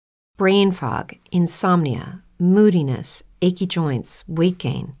brain fog, insomnia, moodiness, achy joints, weight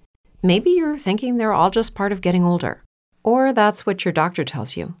gain. Maybe you're thinking they're all just part of getting older, or that's what your doctor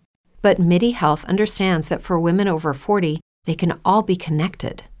tells you. But MIDI Health understands that for women over 40, they can all be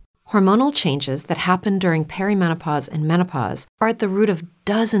connected. Hormonal changes that happen during perimenopause and menopause are at the root of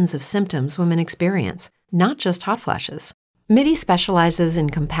dozens of symptoms women experience, not just hot flashes. MIDI specializes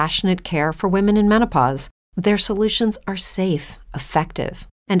in compassionate care for women in menopause. Their solutions are safe, effective,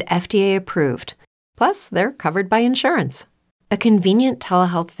 and FDA approved. Plus, they're covered by insurance. A convenient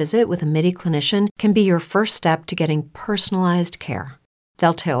telehealth visit with a MIDI clinician can be your first step to getting personalized care.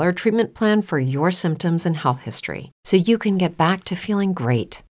 They'll tailor a treatment plan for your symptoms and health history so you can get back to feeling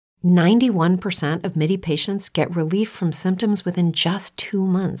great. 91% of MIDI patients get relief from symptoms within just 2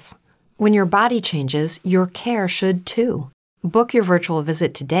 months. When your body changes, your care should too. Book your virtual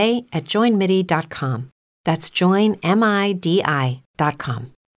visit today at joinmidi.com. That's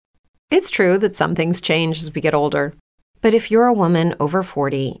joinmidi.com. It's true that some things change as we get older. But if you're a woman over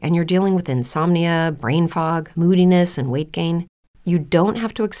 40 and you're dealing with insomnia, brain fog, moodiness, and weight gain, you don't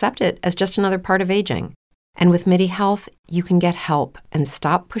have to accept it as just another part of aging. And with MIDI Health, you can get help and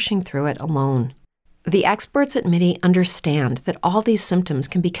stop pushing through it alone. The experts at MIDI understand that all these symptoms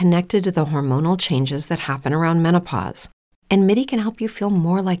can be connected to the hormonal changes that happen around menopause, and MIDI can help you feel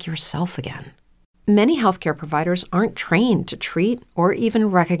more like yourself again. Many healthcare providers aren't trained to treat or even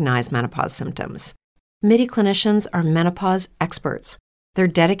recognize menopause symptoms. MIDI clinicians are menopause experts. They're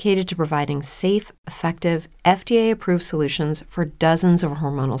dedicated to providing safe, effective, FDA-approved solutions for dozens of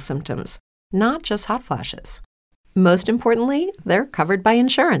hormonal symptoms, not just hot flashes. Most importantly, they're covered by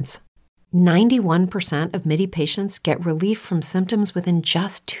insurance. 91% of MIDI patients get relief from symptoms within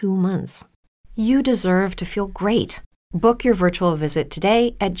just 2 months. You deserve to feel great. Book your virtual visit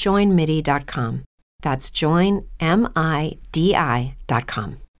today at joinmidi.com. That's joinmidi.com.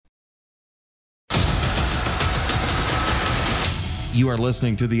 You are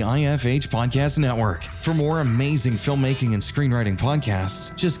listening to the IFH Podcast Network. For more amazing filmmaking and screenwriting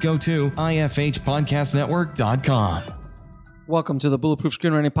podcasts, just go to ifhpodcastnetwork.com. Welcome to the Bulletproof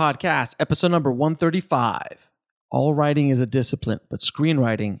Screenwriting Podcast, episode number 135. All writing is a discipline, but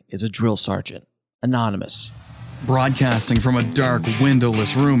screenwriting is a drill sergeant. Anonymous. Broadcasting from a dark,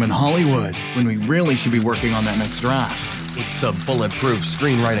 windowless room in Hollywood when we really should be working on that next draft. It's the Bulletproof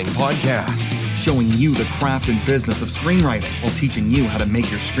Screenwriting Podcast, showing you the craft and business of screenwriting while teaching you how to make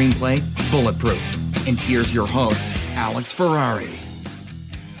your screenplay bulletproof. And here's your host, Alex Ferrari.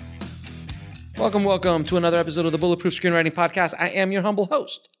 Welcome to another episode of the Bulletproof Screenwriting Podcast. I am your humble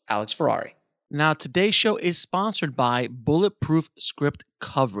host, Alex Ferrari. Now, today's show is sponsored by Bulletproof Script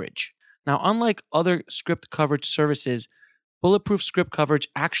Coverage. Now, unlike other script coverage services, Bulletproof Script Coverage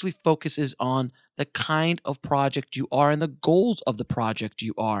actually focuses on the kind of project you are and the goals of the project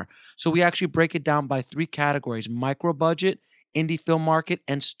you are. So we actually break it down by 3 categories: micro budget, indie film market,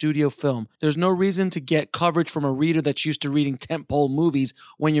 and studio film. There's no reason to get coverage from a reader that's used to reading tentpole movies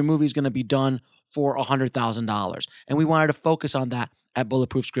when your movie's going to be done for $100,000. And we wanted to focus on that at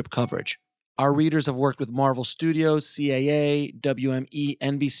Bulletproof Script Coverage. Our readers have worked with Marvel Studios, CAA, WME,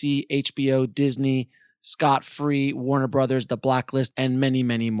 NBC, HBO, Disney, Scott Free, Warner Brothers, The Blacklist, and many,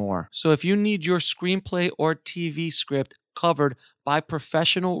 many more. So if you need your screenplay or TV script covered by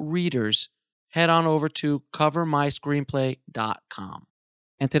professional readers, head on over to covermyscreenplay.com.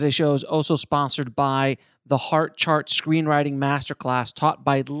 And today's show is also sponsored by the Heart Chart Screenwriting Masterclass taught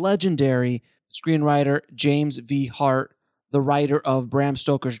by legendary screenwriter James V. Hart, the writer of Bram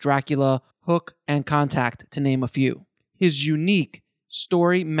Stoker's Dracula, Hook, and Contact, to name a few. His unique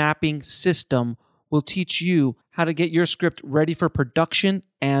story mapping system will teach you how to get your script ready for production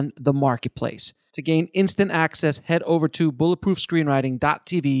and the marketplace. To gain instant access, head over to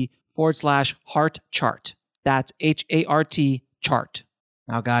bulletproofscreenwriting.tv/Heart Chart. That's HART chart.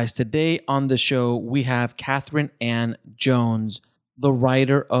 Now, guys, today on the show, we have Catherine Ann Jones, the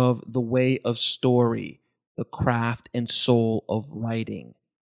writer of The Way of Story, The Craft and Soul of Writing.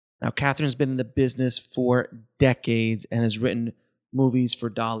 Now, Catherine's been in the business for decades and has written movies for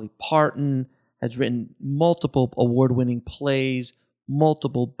Dolly Parton, has written multiple award-winning plays,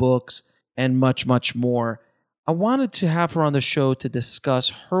 multiple books, and much, much more. I wanted to have her on the show to discuss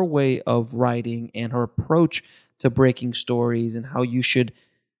her way of writing and her approach to breaking stories and how you should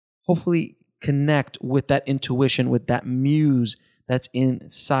hopefully connect with that intuition, with that muse that's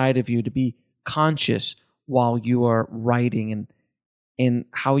inside of you, to be conscious while you are writing, and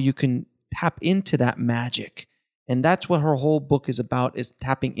how you can tap into that magic. And that's what her whole book is about, is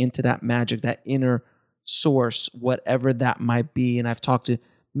tapping into that magic, that inner source, whatever that might be. And I've talked to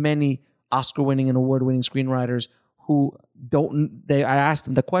many Oscar-winning and award-winning screenwriters who I asked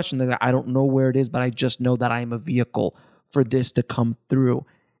them the question that I don't know where it is, but I just know that I am a vehicle for this to come through.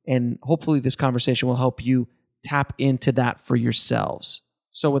 And hopefully this conversation will help you tap into that for yourselves.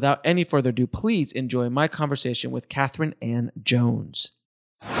 So without any further ado, please enjoy my conversation with Catherine Ann Jones.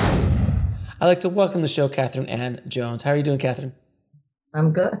 I'd like to welcome to the show Catherine Ann Jones. How are you doing, Catherine?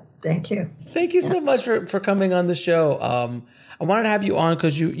 I'm good. Thank you. Thank you so much for coming on the show. I wanted to have you on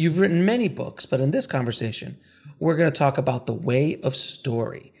because you've written many books, but in this conversation, we're going to talk about the way of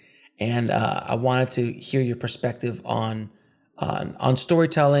story. And I wanted to hear your perspective on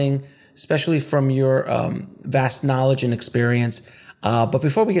storytelling, especially from your vast knowledge and experience. But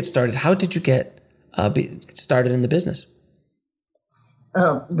before we get started, how did you get started in the business?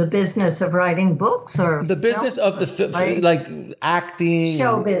 The business of writing books, or the business of like acting,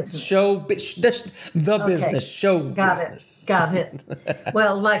 show business, business, show business. Got it.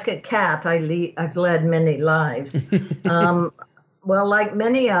 Well, like a cat, I've led many lives. Well, like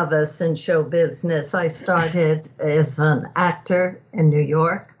many of us in show business, I started as an actor in New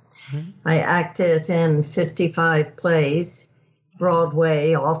York. Mm-hmm. I acted in 55 plays,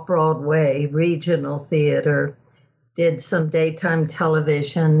 Broadway, off-Broadway, regional theater, did some daytime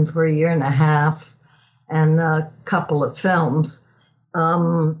television for a year and a half, and a couple of films.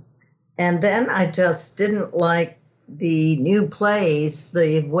 And then I just didn't like the new plays,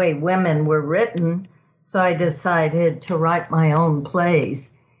 the way women were written, so I decided to write my own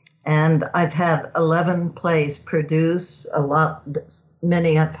plays. And I've had 11 plays produced,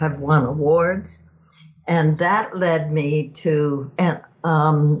 many have won awards. And that led me to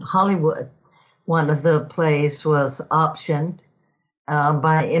Hollywood. One of the plays was optioned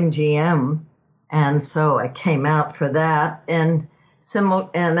by MGM, and so I came out for that. And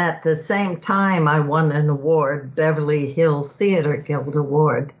at the same time, I won an award, Beverly Hills Theater Guild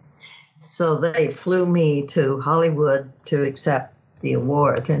Award. So they flew me to Hollywood to accept the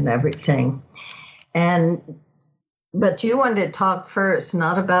award and everything. But you wanted to talk first,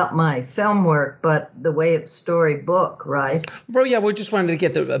 not about my film work, but the Way of Story book, right? Bro, yeah, we just wanted to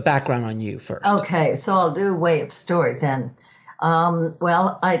get the background on you first. Okay, so I'll do Way of Story then.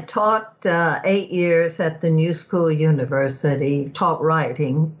 Well, I taught 8 years at the New School University, taught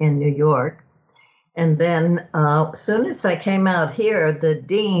writing in New York. And then as soon as I came out here, the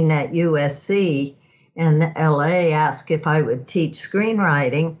dean at USC in LA asked if I would teach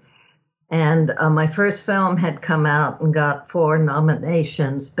screenwriting. And my first film had come out and got 4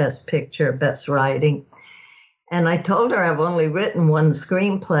 nominations, Best Picture, Best Writing. And I told her I've only written 1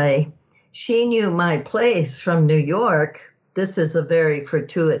 screenplay. She knew my place from New York. This is a very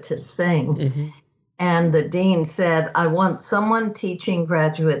fortuitous thing. Mm-hmm. And the dean said, I want someone teaching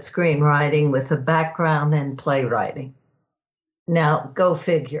graduate screenwriting with a background in playwriting. Now, go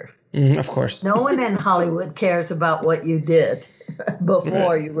figure. Of course. No one in Hollywood cares about what you did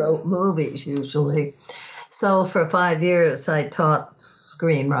before you wrote movies, usually. So for 5 years, I taught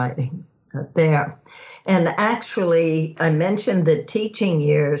screenwriting there. And actually, I mentioned the teaching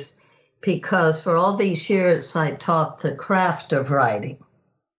years because for all these years, I taught the craft of writing,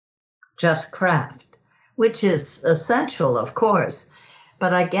 just craft, which is essential, of course.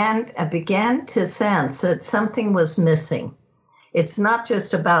 But I began to sense that something was missing. It's not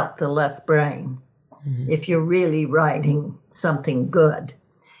just about the left brain, if you're really writing something good.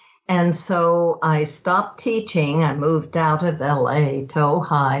 And so I stopped teaching. I moved out of LA to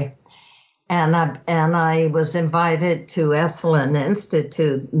Ojai, and I was invited to Esalen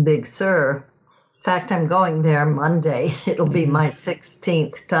Institute, Big Sur. In fact, I'm going there Monday. It'll be my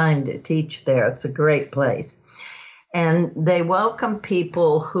 16th time to teach there. It's a great place. And they welcome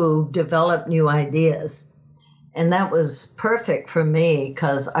people who develop new ideas. And that was perfect for me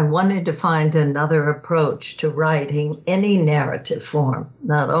because I wanted to find another approach to writing any narrative form,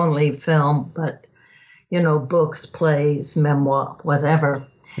 not only film, but, books, plays, memoir, whatever.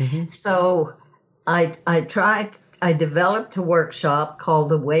 Mm-hmm. So I developed a workshop called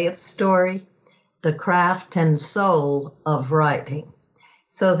The Way of Story, the Craft and Soul of Writing.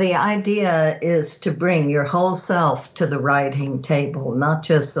 So the idea is to bring your whole self to the writing table, not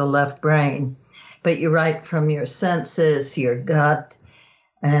just the left brain. But you write from your senses, your gut,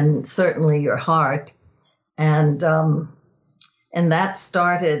 and certainly your heart. And that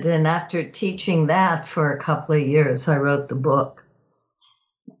started, and after teaching that for a couple of years, I wrote the book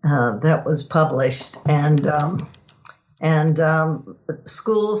that was published. And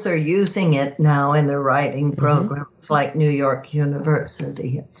schools are using it now in their writing programs, like New York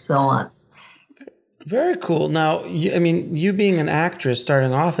University and so on. Very cool. Now, you being an actress,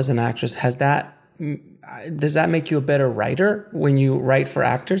 starting off as an actress, does that make you a better writer when you write for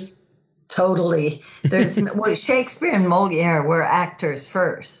actors? totally. Well, Shakespeare and Moliere were actors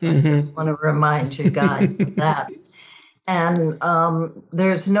first. I just want to remind you guys of that. And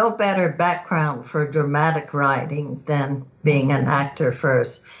there's no better background for dramatic writing than being an actor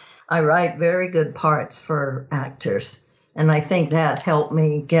first. I write very good parts for actors, and I think that helped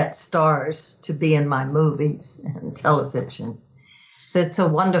me get stars to be in my movies and television. So it's a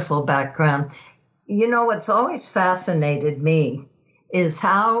wonderful background. You know, what's always fascinated me is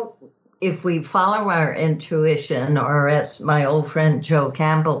how, if we follow our intuition, or as my old friend Joe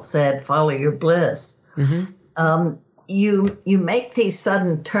Campbell said, follow your bliss, you make these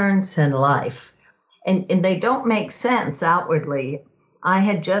sudden turns in life, and they don't make sense outwardly. I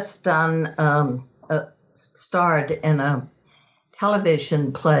had just starred in a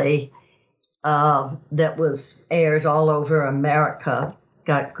television play that was aired all over America,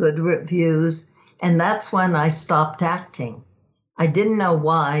 got good reviews, and that's when I stopped acting. I didn't know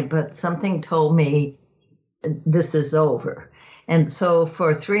why, but something told me this is over. And so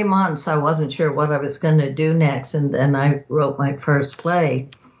for 3 months, I wasn't sure what I was going to do next, and then I wrote my first play.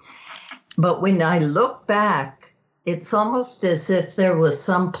 But when I look back, it's almost as if there was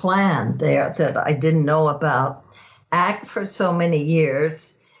some plan there that I didn't know about. Act for so many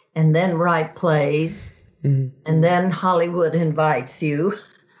years, and then write plays, and then Hollywood invites you,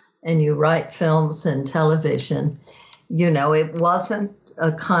 and you write films and television. You know, it wasn't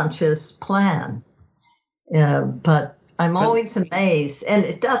a conscious plan. But I'm always amazed, and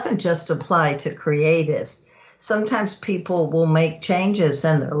it doesn't just apply to creatives. Sometimes people will make changes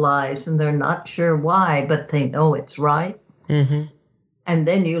in their lives and they're not sure why, but they know it's right. And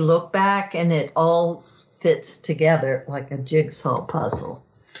then you look back and it all fits together like a jigsaw puzzle.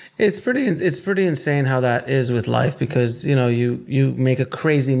 It's pretty insane how that is with life, because, you know, you make a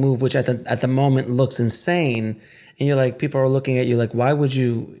crazy move, which at the moment looks insane. And you're like, people are looking at you like, why would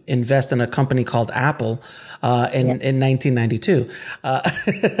you invest in a company called Apple in 1992?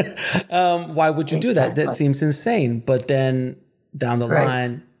 Why would you do that? That seems insane. But then down the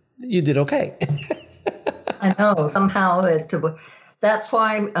line, you did okay. I know. Somehow that's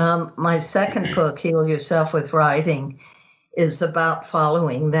why my second book, Heal Yourself with Writing, is about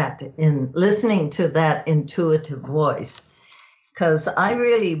following that and listening to that intuitive voice. Because I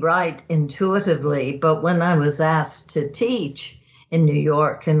really write intuitively, but when I was asked to teach in New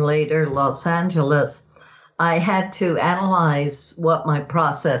York and later Los Angeles, I had to analyze what my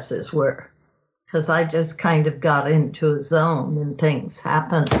processes were, because I just kind of got into a zone and things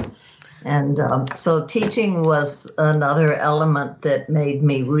happened. And so teaching was another element that made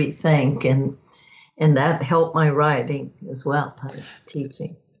me rethink, and that helped my writing as well as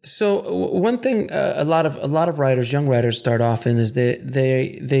teaching. So one thing a lot of writers, young writers, start off in is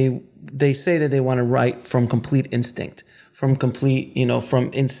they say that they want to write from complete instinct, from complete, you know,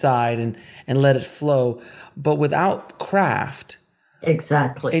 from inside and let it flow, but without craft.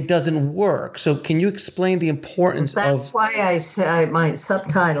 Exactly. It doesn't work. So can you explain the importance of... That's why I say my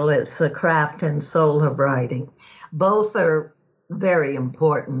subtitle is The Craft and Soul of Writing. Both are very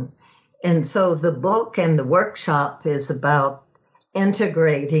important. And so the book and the workshop is about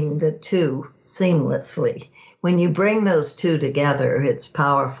integrating the two seamlessly. When you bring those two together, it's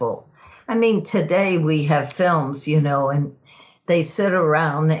powerful. I mean, today we have films, you know, and they sit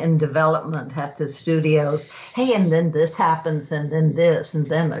around in development at the studios. Hey, and then this happens, and then this, and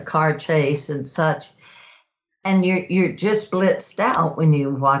then a car chase and such. And you're just blitzed out when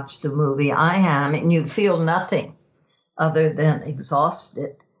you watch the movie. I am, and you feel nothing other than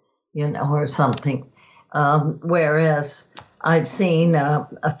exhausted, you know, or something. Whereas I've seen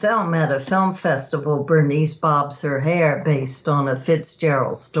a film at a film festival, Bernice Bobs Her Hair, based on a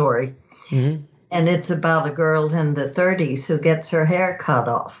Fitzgerald story. And it's about a girl in the 30s who gets her hair cut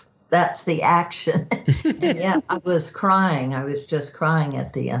off. That's the action. And yet I was crying. I was just crying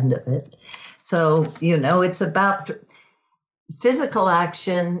at the end of it. So, you know, it's about physical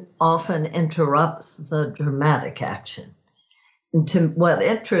action often interrupts the dramatic action. And to what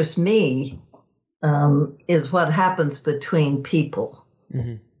interests me is what happens between people.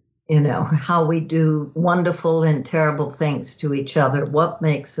 You know, how we do wonderful and terrible things to each other. What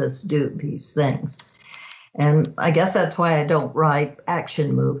makes us do these things? And I guess that's why I don't write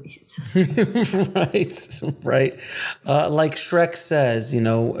action movies. Right. Like Shrek says, you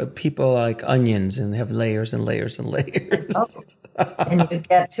know, people are like onions and they have layers and layers and layers. And you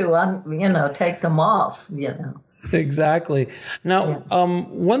get to, take them off, you know. Exactly. Now,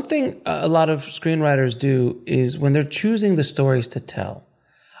 one thing a lot of screenwriters do is when they're choosing the stories to tell,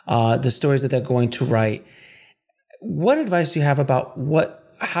 the stories that they're going to write, what advice do you have about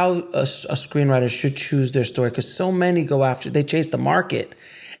how a screenwriter should choose their story? Because so many they chase the market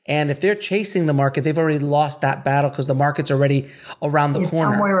And if they're chasing the market, they've already lost that battle because the market's already around the it's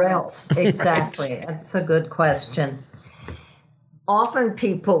corner. Somewhere else. Exactly. Right. That's a good question. Often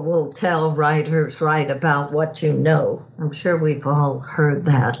people will tell writers, write about what you know. I'm sure we've all heard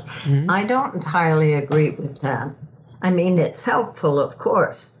that. Mm-hmm. I don't entirely agree with that. I mean, it's helpful, of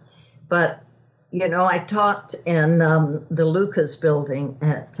course, but I taught in the Lucas building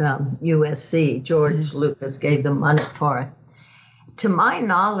at USC. George Lucas gave the money for it. To my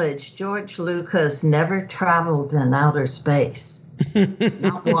knowledge, George Lucas never traveled in outer space,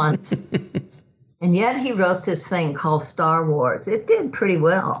 not once. And yet he wrote this thing called Star Wars. It did pretty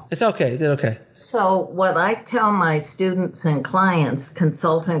well. It's okay. It did okay. So what I tell my students and clients,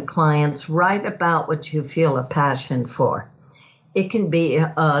 consultant clients, write about what you feel a passion for. It can be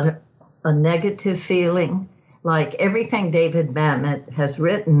a negative feeling, like everything David Mamet has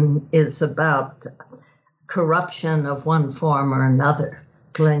written is about corruption of one form or another.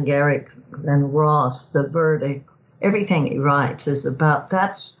 Glengarry and Ross, The Verdict, everything he writes is about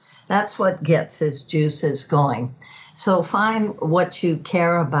that's what gets his juices going. So find what you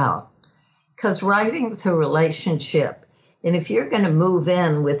care about, because writing's a relationship. And if you're going to move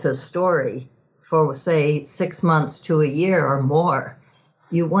in with a story for, say, 6 months to a year or more,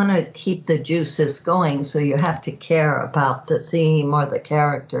 you want to keep the juices going, so you have to care about the theme or the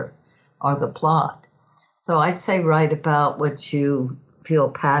character or the plot. So I'd say write about what you feel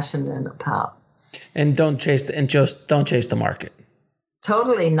passionate about. And don't chase the market.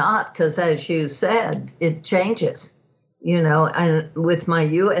 Totally not, because as you said, it changes. And with my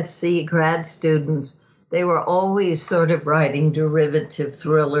USC grad students, they were always sort of writing derivative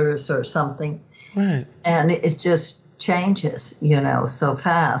thrillers or something. Right. And it just changes, so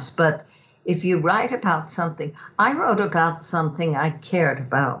fast. But if you write about something, I wrote about something I cared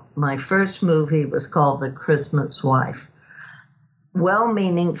about. My first movie was called The Christmas Wife.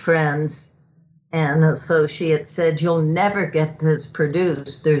 Well-meaning friends and associates said, you'll never get this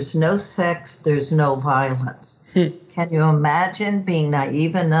produced. There's no sex, there's no violence. Can you imagine being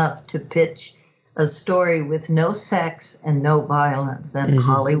naive enough to pitch a story with no sex and no violence in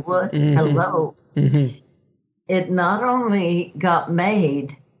Hollywood? Hello. It not only got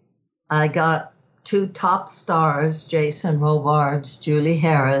made, I got 2 top stars, Jason Robards, Julie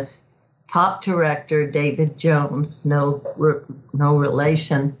Harris, top director, David Jones, no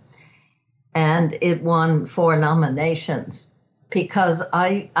relation. And it won 4 nominations, because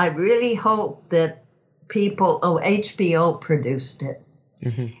I really hope that HBO produced it.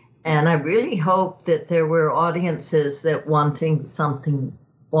 And I really hope that there were audiences that wanted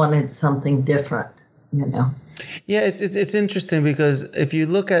something different, Yeah, it's interesting, because if you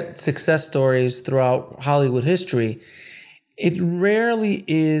look at success stories throughout Hollywood history, it rarely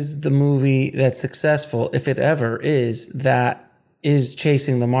is the movie that's successful, if it ever is, that is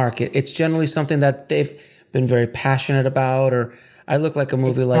chasing the market. It's generally something that they've been very passionate about. Or I look like a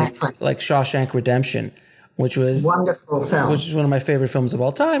movie like Shawshank Redemption, which was wonderful film, which is one of my favorite films of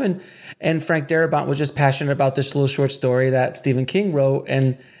all time. And Frank Darabont was just passionate about this little short story that Stephen King wrote.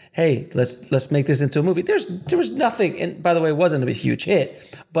 And hey, let's make this into a movie. There was nothing, and by the way, it wasn't a huge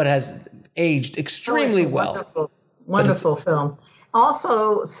hit, but has aged extremely well. Wonderful film.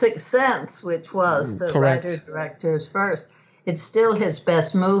 Also, Sixth Sense, which was the writer-director's first. It's still his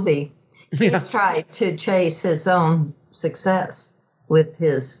best movie. He's tried to chase his own success with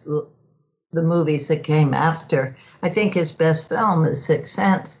the movies that came after. I think his best film is Sixth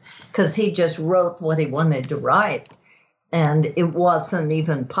Sense, because he just wrote what he wanted to write, and it wasn't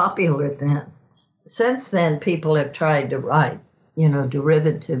even popular then. Since then, people have tried to write,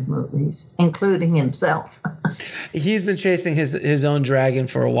 derivative movies, including himself. He's been chasing his own dragon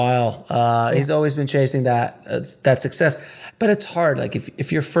for a while. He's always been chasing that success. But it's hard. Like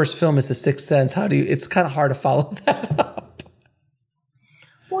if your first film is The Sixth Sense, it's kind of hard to follow that up.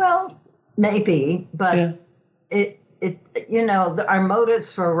 Well, maybe, but our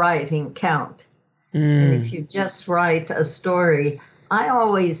motives for writing count. And if you just write a story, I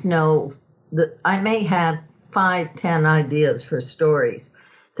always know that I may have 5-10 ideas for stories.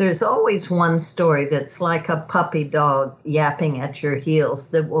 There's always one story that's like a puppy dog yapping at your heels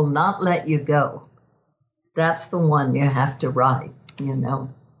that will not let you go. That's the one you have to write,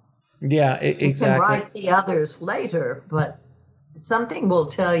 Yeah, exactly. You can write the others later, but something will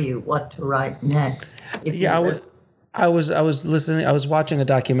tell you what to write next. I was listening. I was watching a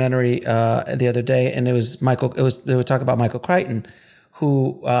documentary the other day, and they were talking about Michael Crichton,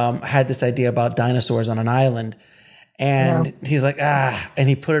 who had this idea about dinosaurs on an island, And he's like, and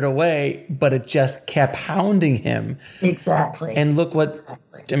he put it away, but it just kept hounding him. Exactly. And look what,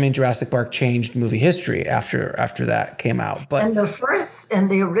 I mean, Jurassic Park changed movie history after that came out. But and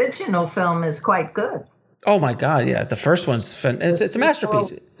the original film is quite good. Oh my God, yeah. The first one's it's a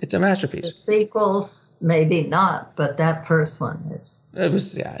masterpiece. It's a masterpiece. The sequels, maybe not, but that first one is.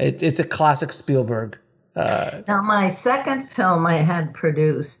 It's a classic Spielberg. Now, my second film I had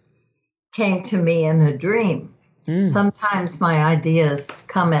produced came to me in a dream. Sometimes my ideas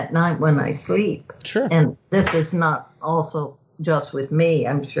come at night when I sleep. Sure. And this is not also just with me.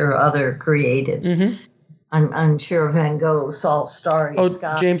 I'm sure other creatives. Mm-hmm. I'm sure Van Gogh saw Starry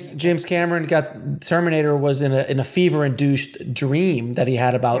Sky. James Cameron got Terminator was in a fever-induced dream that he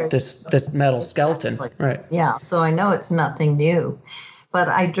had about this metal skeleton. Right. Yeah, so I know it's nothing new. But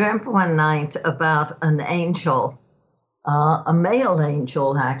I dreamt one night about an angel, a male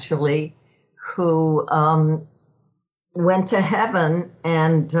angel actually, who went to heaven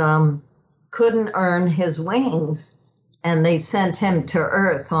and couldn't earn his wings. And they sent him to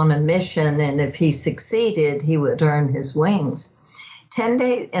Earth on a mission, and if he succeeded, he would earn his wings. 10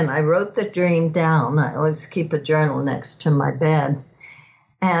 days, and I wrote the dream down. I always keep a journal next to my bed.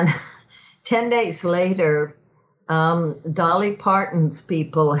 And 10 days later, Dolly Parton's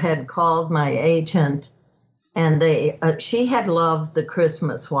people had called my agent, and she had loved The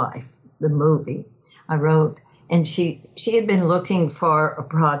Christmas Wife, the movie I wrote. And she had been looking for a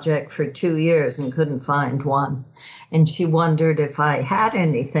project for 2 years and couldn't find one. And she wondered if I had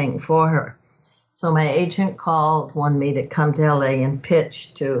anything for her. So my agent wanted me to come to LA and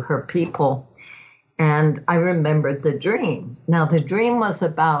pitch to her people. And I remembered the dream. Now, the dream was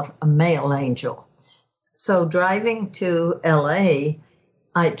about a male angel. So driving to LA,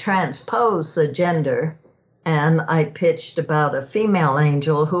 I transposed the gender, and I pitched about a female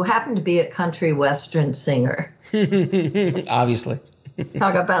angel who happened to be a country western singer. Obviously.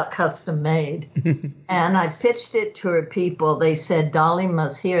 Talk about custom made. And I pitched it to her people. They said Dolly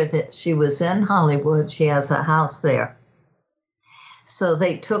must hear that she was in Hollywood. She has a house there. So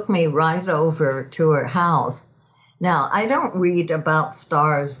they took me right over to her house. Now, I don't read about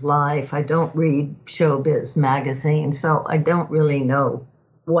stars' life. I don't read Showbiz magazine, so I don't really know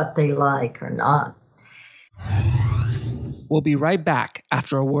what they like or not. We'll be right back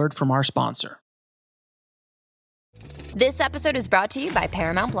after a word from our sponsor. This episode is brought to you by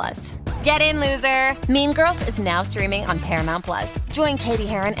Paramount Plus. Get in, loser! Mean Girls is now streaming on Paramount Plus. Join Katie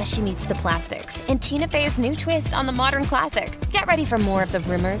Heron as she meets the plastics in Tina Fey's new twist on the modern classic. Get ready for more of the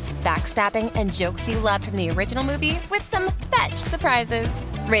rumors, backstabbing, and jokes you loved from the original movie with some fetch surprises.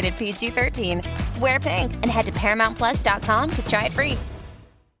 Rated PG-13. Wear pink and head to ParamountPlus.com to try it free.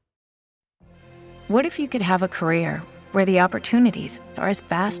 What if you could have a career where the opportunities are as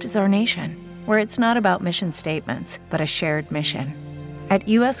vast as our nation, where it's not about mission statements, but a shared mission? At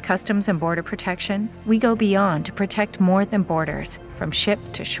U.S. Customs and Border Protection, we go beyond to protect more than borders. From ship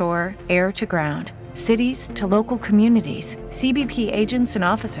to shore, air to ground, cities to local communities, CBP agents and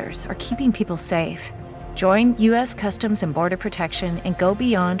officers are keeping people safe. Join U.S. Customs and Border Protection and go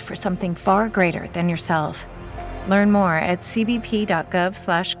beyond for something far greater than yourself. Learn more at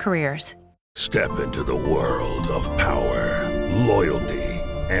cbp.gov/careers. Step into the world of power, loyalty,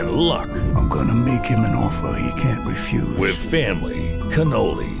 and luck. I'm gonna make him an offer he can't refuse. With family,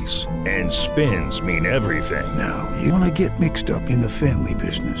 cannolis, and spins mean everything. Now, you wanna get mixed up in the family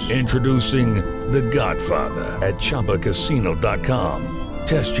business. Introducing The Godfather at ChumbaCasino.com.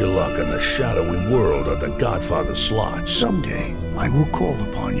 Test your luck in the shadowy world of The Godfather slot. Someday, I will call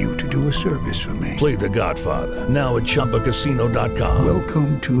upon you to do a service for me. Play The Godfather, now at ChumbaCasino.com.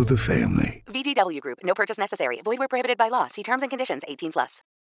 Welcome to the family. VGW Group. No purchase necessary. Void where prohibited by law. See terms and conditions. 18+.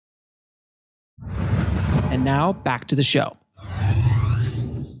 And now, back to the show.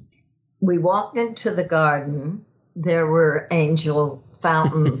 We walked into the garden. There were angel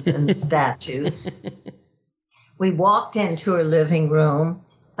fountains and statues. We walked into her living room,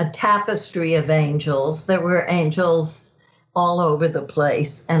 a tapestry of angels. There were angels all over the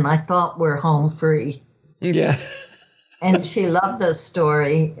place, and I thought we're home free. Yeah. And she loved the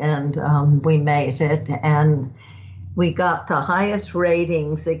story, and we made it, and we got the highest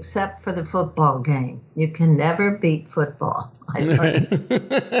ratings except for the football game. You can never beat football.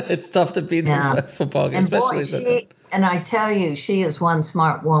 It's tough to beat the football game, especially. And I tell you, she is one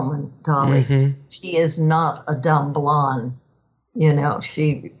smart woman, Dolly. Mm-hmm. She is not a dumb blonde. You know,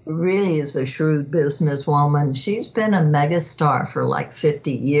 she really is a shrewd businesswoman. She's been a megastar for like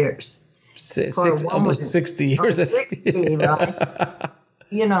 50 years. Almost 60 years. 60, right?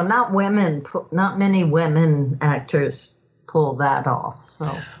 You know, not many women actors pull that off. So,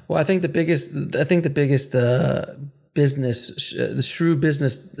 well, I think the biggest the shrewd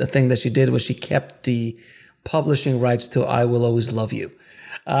business thing that she did was she kept the publishing rights to I Will Always Love You.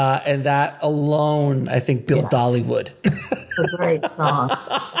 And that alone, I think, built Dollywood. It's a great song.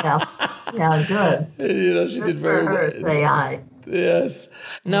 Yeah, good. She good did very for her, well. say I. Yes.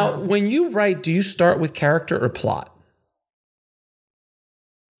 Now, when you write, do you start with character or plot?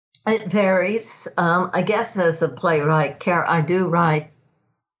 It varies. I guess as a playwright, I do write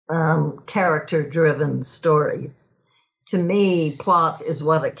character-driven stories. To me, plot is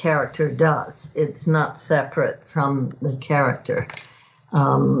what a character does. It's not separate from the character.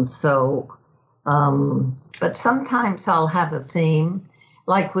 But sometimes I'll have a theme.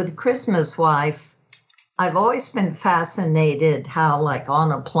 Like with Christmas Wife, I've always been fascinated how, like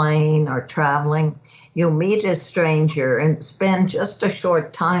on a plane or traveling, you'll meet a stranger and spend just a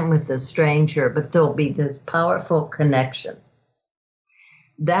short time with the stranger, but there'll be this powerful connection.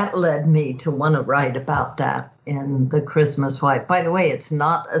 That led me to want to write about that in The Christmas Wife. By the way, it's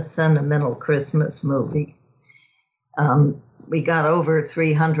not a sentimental Christmas movie. We got over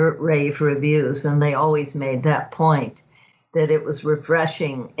 300 rave reviews, and they always made that point, that it was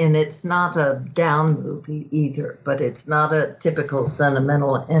refreshing. And it's not a down movie either, but it's not a typical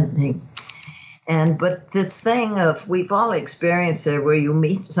sentimental ending. But this thing of, we've all experienced it, where you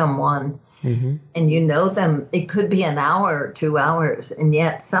meet someone and you know them, it could be an hour or 2 hours, and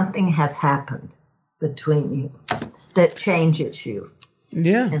yet something has happened between you that changes you.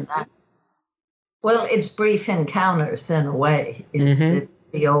 Yeah. And well, it's brief encounters in a way. It's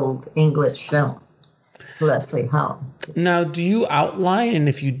the old English film, Leslie Howell. Now, do you outline? And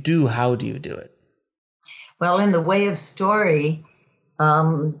if you do, how do you do it? Well, in The Way of Story,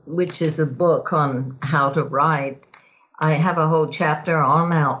 which is a book on how to write, I have a whole chapter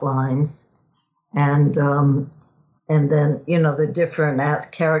on outlines, and then, the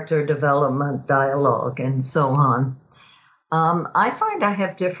different character development, dialogue, and so on. I find I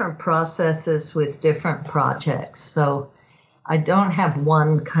have different processes with different projects, so I don't have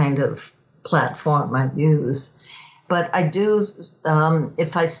one kind of platform I use. But I do,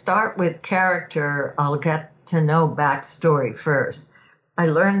 if I start with character, I'll get to know backstory first. I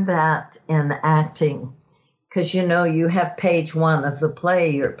learned that in acting, because, you have page one of the play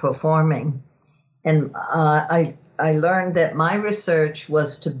you're performing. And I learned that my research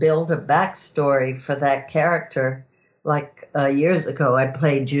was to build a backstory for that character. Like years ago, I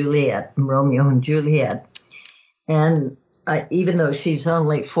played Juliet in Romeo and Juliet. And even though she's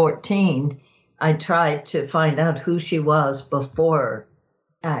only 14, I tried to find out who she was before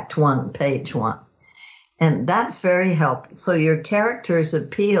Act 1, page 1. And that's very helpful. So your characters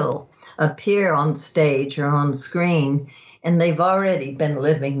appear on stage or on screen, and they've already been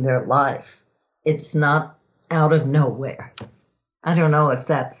living their life. It's not out of nowhere. I don't know if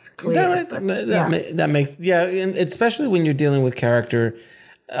that's clear. That makes, and especially when you're dealing with character.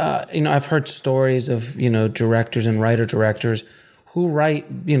 I've heard stories of, directors and writer-directors who write,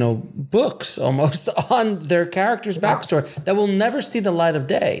 books almost on their character's backstory that will never see the light of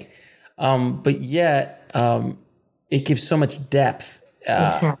day. But yet it gives so much depth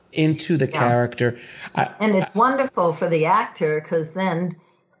into the character. And it's wonderful for the actor, because then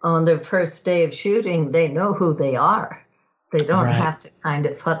on the first day of shooting, they know who they are. They don't have to kind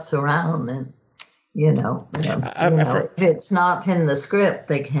of futz around and, if it's not in the script,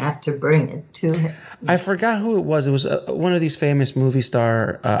 they have to bring it to it. I forgot who it was. It was one of these famous movie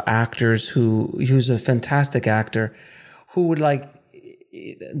star actors he was a fantastic actor who would I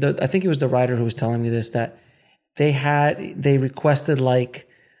think it was the writer who was telling me this, that they requested like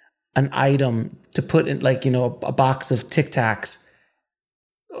an item to put in, like, a box of Tic Tacs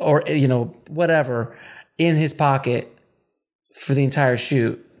or, whatever in his pocket for the entire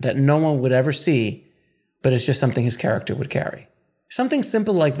shoot that no one would ever see, but it's just something his character would carry. Something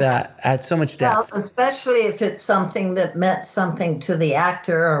simple like that adds so much depth. Well, especially if it's something that meant something to the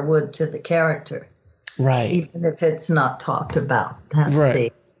actor or would to the character. Right. Even if it's not talked about. That's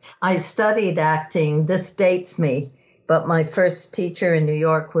right. I studied acting. This dates me, but my first teacher in New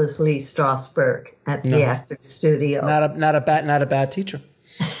York was Lee Strasberg at the Actors Studio. Not a bad teacher.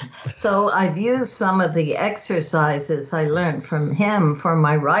 So I've used some of the exercises I learned from him for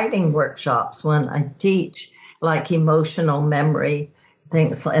my writing workshops when I teach, like emotional memory,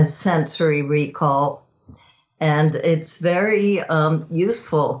 things like sensory recall. And it's very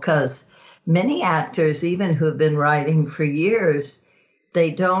useful, because many actors, even who've been writing for years,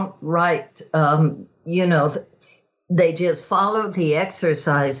 they don't write, they just follow the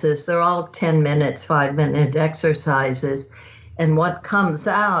exercises. They're all 10 minutes, 5-minute exercises. And what comes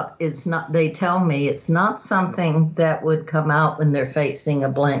out is not, they tell me, it's not something that would come out when they're facing a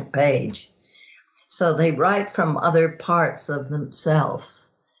blank page. So they write from other parts of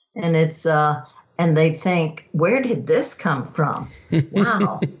themselves. And it's, and they think, where did this come from?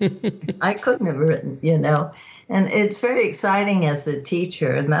 Wow. I couldn't have written, you know. And it's very exciting as a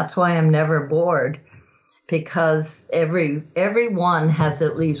teacher, and that's why I'm never bored, because everyone has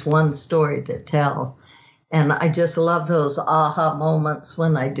at least one story to tell. And I just love those aha moments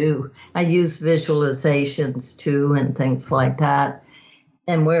when I do. I use visualizations too and things like that,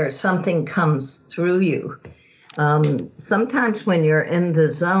 and where something comes through you. Sometimes when you're in the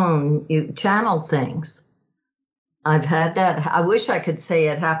zone, you channel things. I've had that. I wish I could say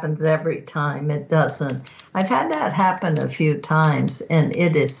it happens every time. It doesn't. I've had that happen a few times, and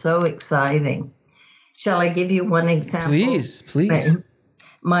it is so exciting. Shall I give you one example? Please.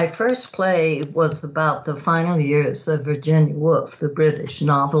 My first play was about the final years of Virginia Woolf, the British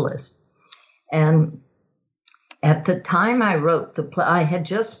novelist. And at the time I wrote the play, I had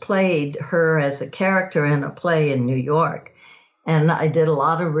just played her as a character in a play in New York. And I did a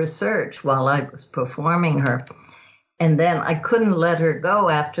lot of research while I was performing her. And then I couldn't let her go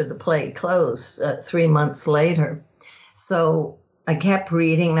after the play closed 3 months later. So I kept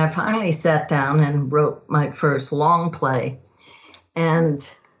reading, and I finally sat down and wrote my first long play. And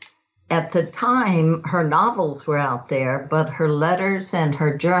at the time, her novels were out there, but her letters and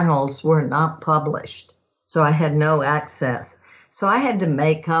her journals were not published. So I had no access. So I had to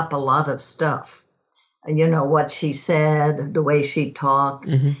make up a lot of stuff. You know, what she said, the way she talked.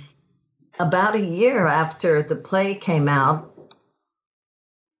 Mm-hmm. About a year after the play came out,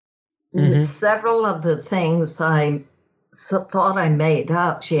 several of the things I thought I made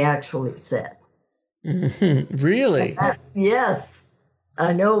up, she actually said. Mm-hmm. Really? Yes.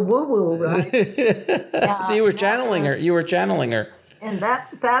 I know, woo-woo, right? Yeah, so you were channeling her. And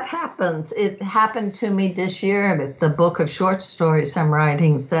that happens. It happened to me this year with the book of short stories I'm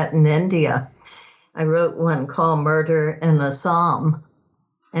writing set in India. I wrote one called Murder in Assam.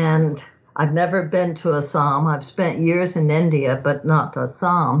 And I've never been to Assam. I've spent years in India, but not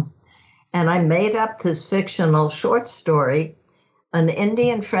Assam. And I made up this fictional short story. An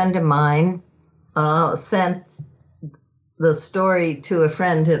Indian friend of mine sent the story to a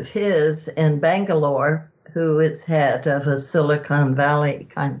friend of his in Bangalore, who is head of a Silicon Valley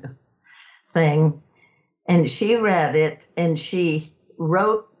kind of thing. And she read it, and she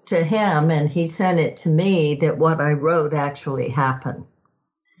wrote to him, and he sent it to me that what I wrote actually happened.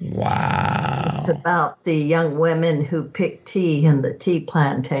 Wow. It's about the young women who pick tea in the tea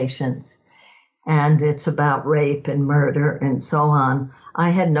plantations. And it's about rape and murder and so on.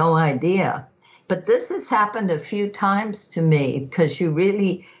 I had no idea. But this has happened a few times to me, because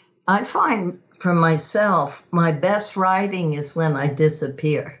I find for myself, my best writing is when I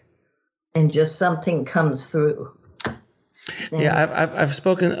disappear and just something comes through. Yeah, I've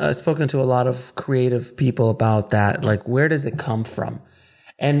spoken to a lot of creative people about that. Like, where does it come from?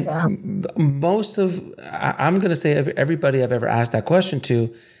 And I'm going to say everybody I've ever asked that question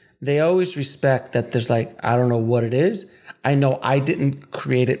to, they always respect that there's like, I don't know what it is. I know I didn't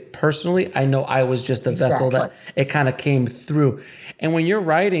create it personally. I know I was just a vessel that it kind of came through. And when you're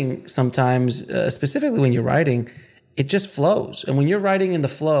writing, sometimes, specifically when you're writing, it just flows. And when you're writing in the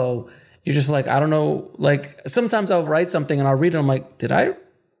flow, you're just like, I don't know, like sometimes I'll write something and I'll read it. I'm like,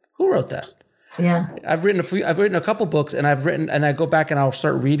 who wrote that? Yeah. I've written a couple books, and I go back and I'll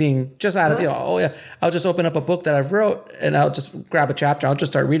start reading just out of, I'll just open up a book that I've wrote and I'll just grab a chapter. I'll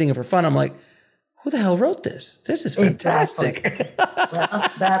just start reading it for fun. I'm like, who the hell wrote this? This is fantastic. Exactly.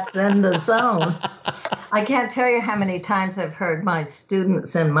 Well, that's in the zone. I can't tell you how many times I've heard my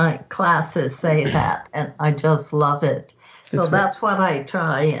students in my classes say that, and I just love it. So that's what I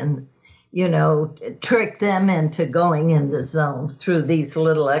try and, trick them into going in the zone through these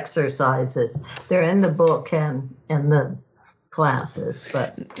little exercises. They're in the book and in the classes,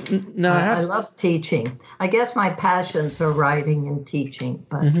 but I love teaching. I guess my passions are writing and teaching,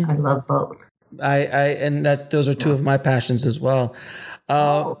 but I love both. Those are two of my passions as well.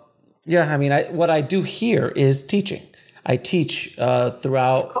 Yeah, I mean, what I do here is teaching. I teach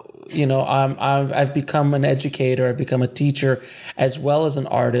throughout. I've become an educator. I've become a teacher, as well as an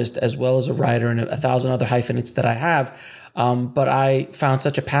artist, as well as a writer, and 1,000 other hyphenates that I have. But I found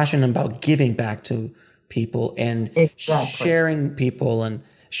such a passion about giving back to people and sharing with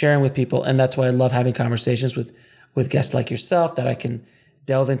people, and that's why I love having conversations with guests like yourself, that I can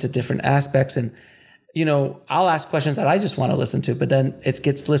delve into different aspects. And I'll ask questions that I just want to listen to, but then it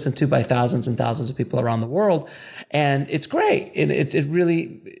gets listened to by thousands and thousands of people around the world. And it's great. And it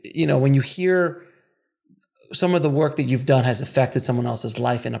really, when you hear some of the work that you've done has affected someone else's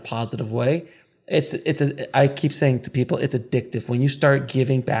life in a positive way, I keep saying to people, it's addictive. When you start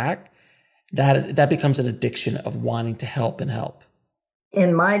giving back, that becomes an addiction of wanting to help and help.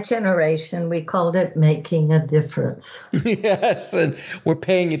 In my generation, we called it making a difference. Yes, and we're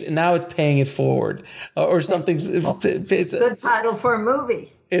paying it now. It's paying it forward, or something's. It's good title for a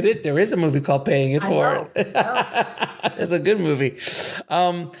movie. There is a movie called Paying It Forward. It's a good movie.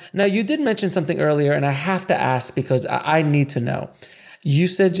 Now, you did mention something earlier, and I have to ask because I need to know. You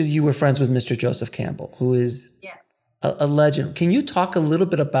said you were friends with Mr. Joseph Campbell, who is a legend. Can you talk a little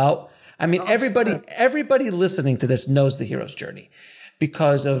bit about? I mean, everybody listening to this knows the hero's journey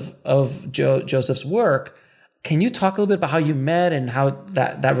because of Joseph's work. Can you talk a little bit about how you met and how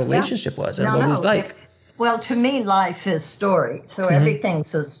that relationship was and what it was like? Well, to me, life is story. So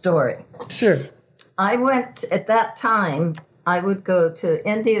everything's a story. Sure. I went, at that time, I would go to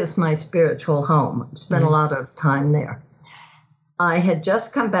India as my spiritual home. I spent a lot of time there. I had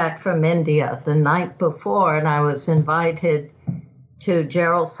just come back from India the night before, and I was invited to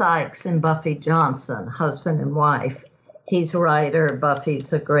Gerald Sykes and Buffy Johnson, husband and wife. He's a writer.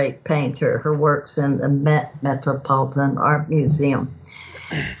 Buffy's a great painter. Her work's in the Metropolitan Art Museum.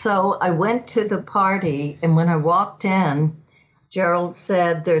 So I went to the party, and when I walked in, Gerald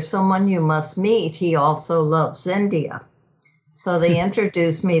said, "There's someone you must meet. He also loves India." So they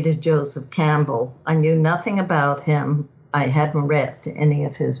introduced me to Joseph Campbell. I knew nothing about him. I hadn't read any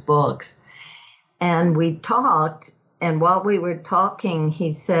of his books. And we talked, and while we were talking,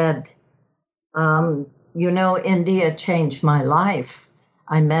 he said, India changed my life.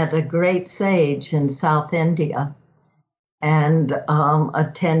 I met a great sage in South India and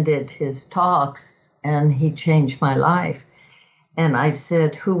attended his talks, and he changed my life. And I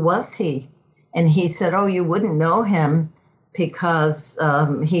said, "Who was he?" And he said, "Oh, you wouldn't know him because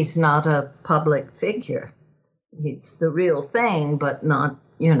he's not a public figure. He's the real thing, but not,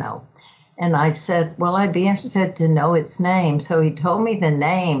 And I said, "Well, I'd be interested to know its name." So he told me the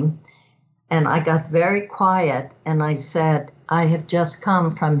name, and I got very quiet, and I said, "I have just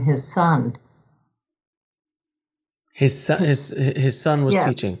come from his son." His son was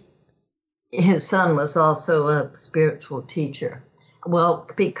teaching. His son was also a spiritual teacher. Well,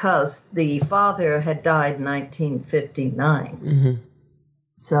 because the father had died in 1959. Mm-hmm.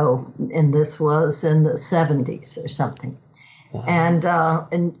 So, and this was in the 70s or something. Wow.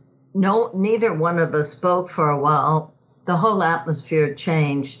 And neither one of us spoke for a while. The whole atmosphere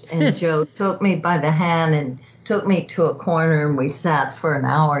changed, and Joe took me by the hand and took me to a corner, and we sat for an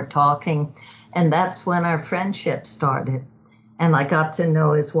hour talking. And that's when our friendship started. And I got to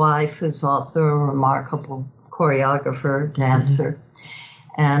know his wife, who's also a remarkable choreographer, dancer. Mm-hmm.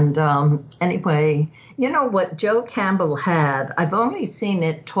 And anyway, what Joe Campbell had, I've only seen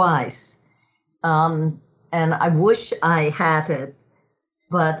it twice. And I wish I had it,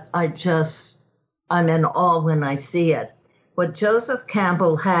 but I'm in awe when I see it. What Joseph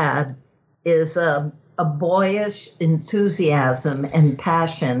Campbell had is a boyish enthusiasm and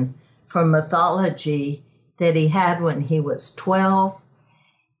passion for mythology that he had when he was 12,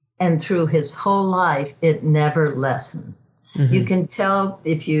 and through his whole life, it never lessened. Mm-hmm. You can tell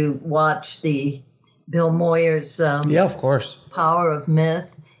if you watch the Bill Moyer's of course, Power of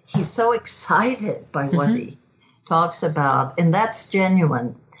Myth. He's so excited by what he talks about, and that's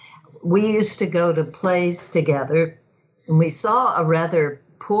genuine. We used to go to plays together, and we saw a rather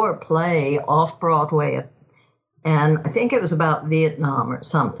poor play off Broadway, and I think it was about Vietnam or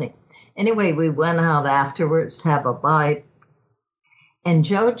something. Anyway, we went out afterwards to have a bite, and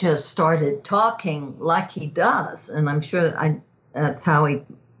Joe just started talking like he does, and I'm sure that's how he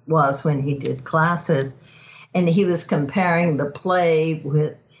was when he did classes, and he was comparing the play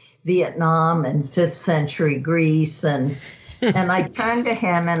with Vietnam and 5th century Greece, and I turned to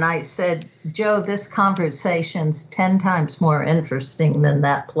him and I said, "Joe, this conversation's 10 times more interesting than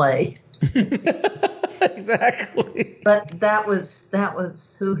that play." Exactly. But that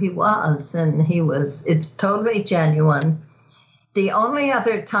was who he was, and it's totally genuine. The only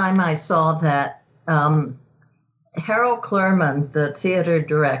other time I saw that, Harold Clurman, the theater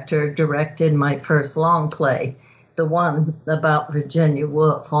director, directed my first long play, the one about Virginia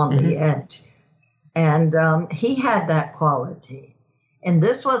Woolf, On the Edge. And he had that quality. And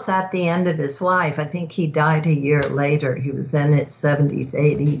this was at the end of his life. I think he died a year later. He was in his 70s,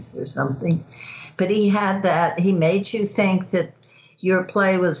 80s or something. But he had that. He made you think that your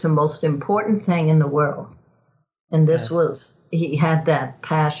play was the most important thing in the world. And he had that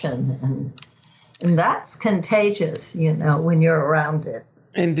passion. And that's contagious, when you're around it.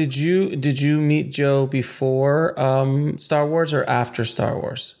 And did you meet Joe before Star Wars or after Star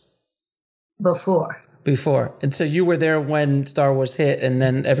Wars? Before. And so you were there when Star Wars hit, and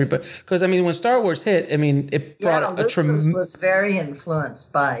then everybody, because when Star Wars hit, it brought a tremendous. Was very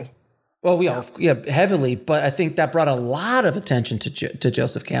influenced by Well, heavily, but I think that brought a lot of attention to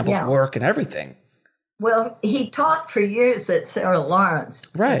Joseph Campbell's work and everything. Well, he taught for years at Sarah Lawrence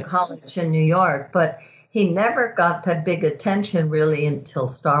College in New York, but he never got that big attention really until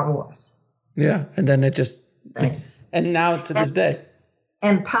Star Wars. Yeah, and then it just... And now to this day.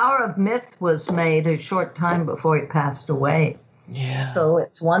 And Power of Myth was made a short time before he passed away. Yeah. So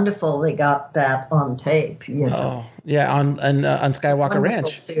it's wonderful they got that on tape. You know? Oh, yeah, on Skywalker wonderful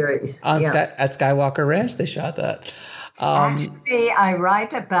Ranch. Series. At Skywalker Ranch, they shot that. Actually, I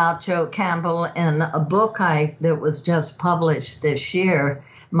write about Joe Campbell in a book that was just published this year,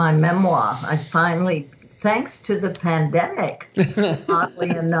 my memoir. I finally, thanks to the pandemic, oddly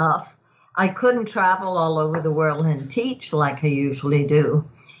enough, I couldn't travel all over the world and teach like I usually do.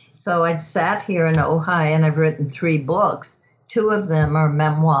 So I sat here in Ojai and I've written 3 books. 2 of them are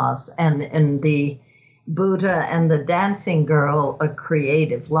memoirs. And in the Buddha and the Dancing Girl, A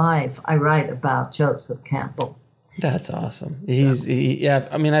Creative Life, I write about Joseph Campbell. That's awesome.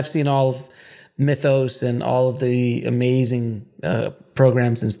 I've seen all of Mythos and all of the amazing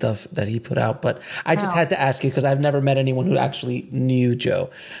programs and stuff that he put out, but I just had to ask you because I've never met anyone who actually knew Joe.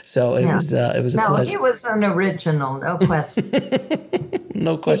 So it was a pleasure. No, he was an original, no question.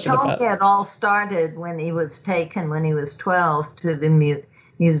 No question about it. He told me it all started when he was taken, when he was 12, to the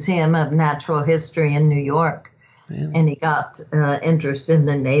Museum of Natural History in New York. Man. And he got interested in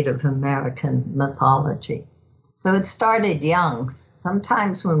the Native American mythology. So it started young.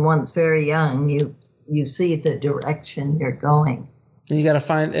 Sometimes when one's very young, you see the direction you're going. And you got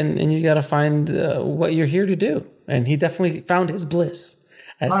to find what you're here to do. And he definitely found his bliss.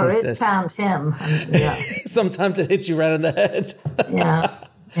 It found him. Yeah. Sometimes it hits you right on the head.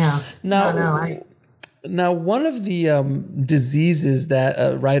 Yeah. Now, one of the diseases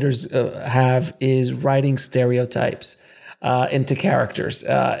that writers have is writing stereotypes into characters.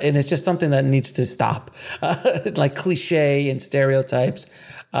 And it's just something that needs to stop, like cliche and stereotypes.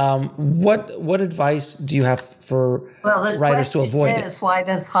 What advice do you have for writers to avoid it? Why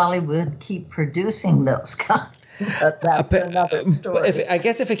does Hollywood keep producing those kinds? That's another story. I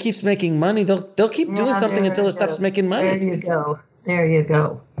guess if it keeps making money, they'll keep doing something until it stops making money. There you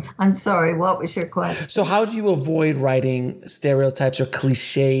go. I'm sorry. What was your question? So how do you avoid writing stereotypes or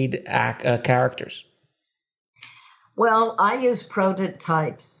cliched characters? Well, I use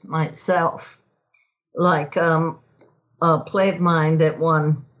prototypes myself. Like a play of mine that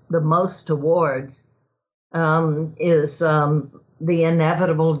won the most awards is The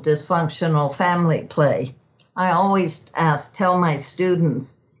Inevitable Dysfunctional Family play. I always tell my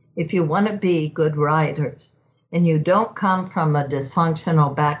students, if you want to be good writers and you don't come from a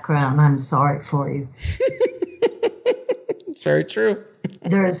dysfunctional background, I'm sorry for you. It's very true.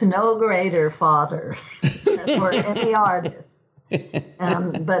 There is no greater father for any artist.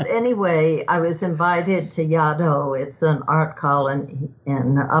 But anyway, I was invited to Yaddo. It's an art colony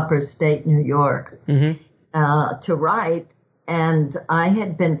in upper state New York, to write. And I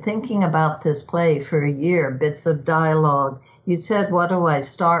had been thinking about this play for a year, bits of dialogue. You said, what do I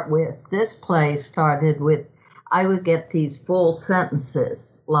start with? This play started with, I would get these full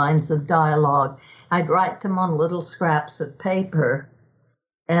sentences, lines of dialogue. I'd write them on little scraps of paper,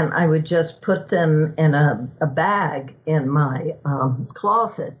 and I would just put them in a bag in my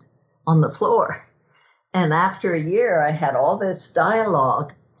closet on the floor. And after a year, I had all this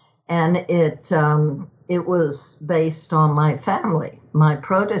dialogue, and it was based on my family. My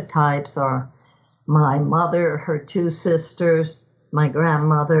prototypes are my mother, her 2 sisters, my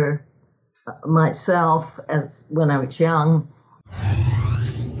grandmother, myself as when I was young.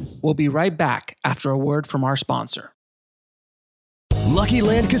 We'll be right back after a word from our sponsor. Lucky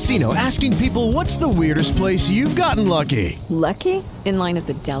Land Casino, asking people, what's the weirdest place you've gotten lucky? Lucky? In line at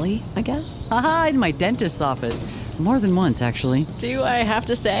the deli, I guess? Aha, in my dentist's office. More than once, actually. Do I have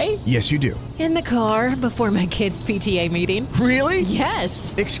to say? Yes, you do. In the car before my kids' PTA meeting. Really?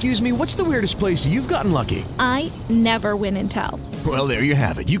 Yes. Excuse me, what's the weirdest place you've gotten lucky? I never win and tell. Well, there you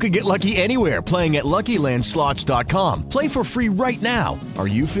have it. You can get lucky anywhere, playing at LuckyLandSlots.com. Play for free right now. Are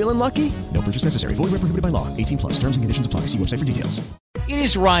you feeling lucky? No purchase necessary. Void where prohibited by law. 18+. Terms and conditions apply. See website for details. It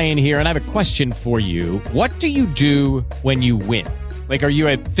is Ryan here, and I have a question for you. What do you do when you win? Like, are you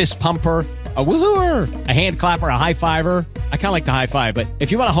a fist pumper, a woohooer, a hand clapper, a high fiver? I kind of like the high five, but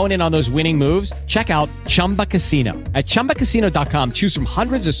if you want to hone in on those winning moves, check out Chumba Casino. At ChumbaCasino.com, choose from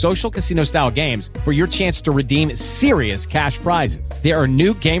hundreds of social casino-style games for your chance to redeem serious cash prizes. There are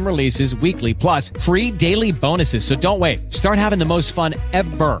new game releases weekly, plus free daily bonuses. So don't wait. Start having the most fun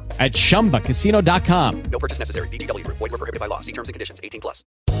ever at ChumbaCasino.com. No purchase necessary. VGW. Void where prohibited by law. See terms and conditions. 18+.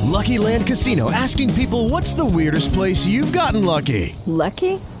 Lucky Land Casino, asking people, what's the weirdest place you've gotten lucky?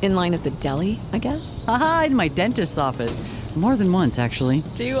 Lucky? In line at the deli, I guess? Aha, in my dentist's office. More than once, actually.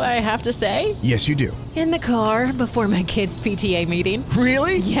 Do I have to say? Yes, you do. In the car before my kids' PTA meeting.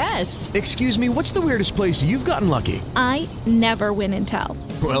 Really? Yes. Excuse me, what's the weirdest place you've gotten lucky? I never win and tell.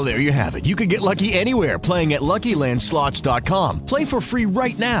 Well, there you have it. You can get lucky anywhere, playing at LuckyLandSlots.com. Play for free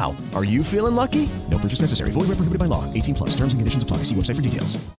right now. Are you feeling lucky? No purchase necessary. Void where prohibited by law. 18 plus. Terms and conditions apply. See website for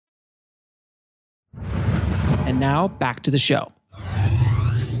details. And now back to the show.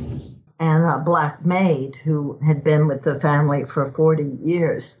 And a black maid who had been with the family for 40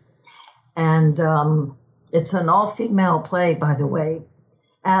 years. And it's an all-female play, by the way.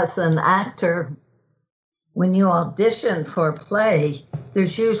 As an actor, when you audition for a play,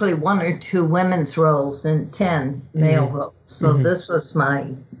 there's usually 1 or 2 women's roles and 10 male roles. So this was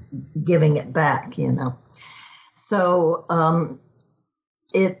my giving it back, you know. So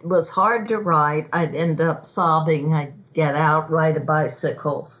it was hard to write. I'd end up sobbing. I'd get out, ride a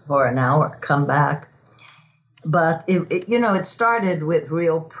bicycle for an hour, come back. But, it started with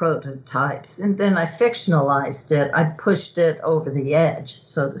real prototypes. And then I fictionalized it. I pushed it over the edge,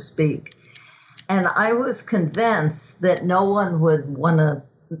 so to speak. And I was convinced that no one would want to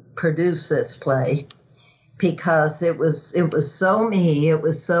produce this play because it was so me. It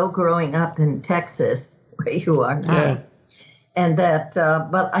was so growing up in Texas, where you are now. Yeah. And that,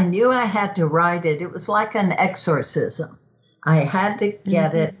 but I knew I had to write it. It was like an exorcism. I had to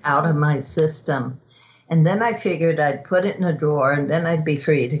get it out of my system. And then I figured I'd put it in a drawer and then I'd be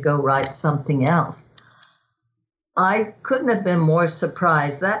free to go write something else. I couldn't have been more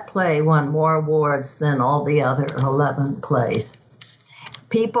surprised. That play won more awards than all the other 11 plays.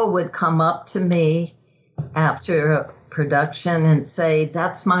 People would come up to me after a production and say,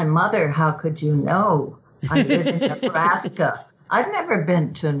 "That's my mother. How could you know? I live in Nebraska." I've never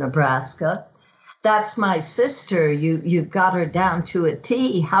been to Nebraska. "That's my sister. You've got her down to a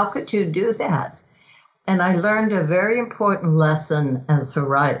T. How could you do that?" And I learned a very important lesson as a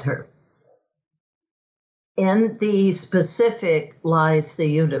writer. In the specific lies the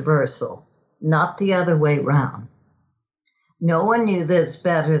universal, not the other way around. No one knew this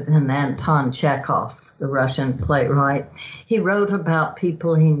better than Anton Chekhov, the Russian playwright. He wrote about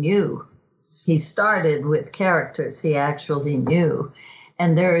people he knew. He started with characters he actually knew,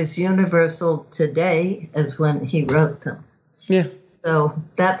 and they're as universal today as when he wrote them. Yeah. So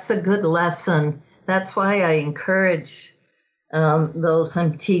that's a good lesson. That's why I encourage those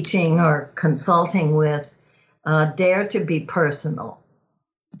I'm teaching or consulting with, dare to be personal.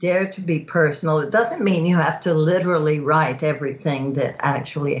 Dare to be personal. It doesn't mean you have to literally write everything that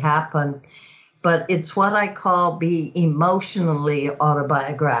actually happened, but it's what I call be emotionally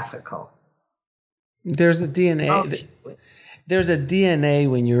autobiographical. There's a DNA. There's a DNA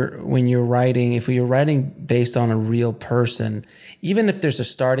when you're writing. If you're writing based on a real person, even if there's a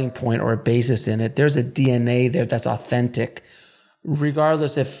starting point or a basis in it, there's a DNA there that's authentic.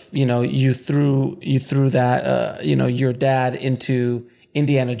 Regardless if you threw that your dad into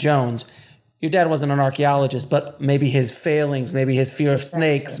Indiana Jones. Your dad wasn't an archaeologist, but maybe his failings, maybe his fear of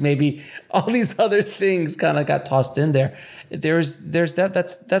snakes, maybe all these other things kind of got tossed in there. There's that.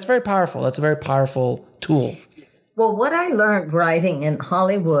 That's very powerful. That's a very powerful tool. Well, what I learned writing in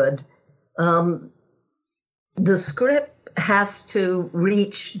Hollywood, the script has to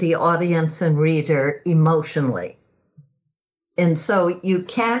reach the audience and reader emotionally. And so you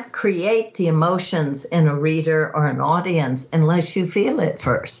can't create the emotions in a reader or an audience unless you feel it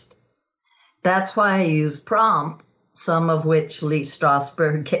first. That's why I use prompt, some of which Lee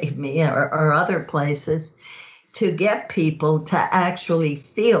Strasberg gave me or other places, to get people to actually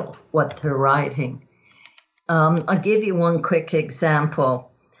feel what they're writing. I'll give you one quick example.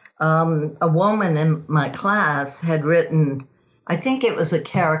 A woman in my class had written, I think it was a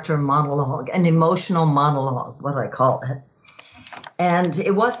character monologue, an emotional monologue, what I call it. And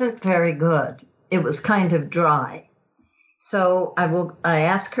it wasn't very good. It was kind of dry. So I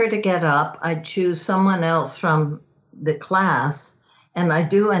ask her to get up. I choose someone else from the class, and I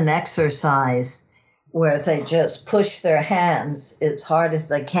do an exercise where they just push their hands as hard as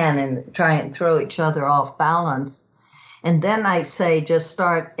they can and try and throw each other off balance. And then I say, just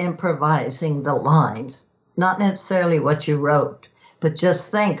start improvising the lines, not necessarily what you wrote, but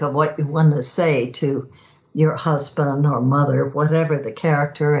just think of what you want to say to your husband or mother, whatever the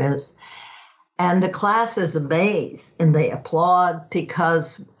character is. And the class is amazed and they applaud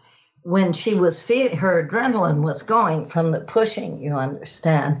because when she was her adrenaline was going from the pushing, you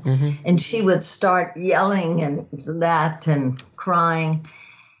understand, and she would start yelling and that and crying.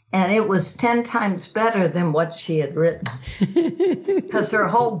 And it was 10 times better than what she had written. Because her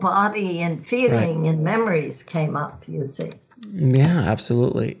whole body and feeling and memories came up, you see. Yeah,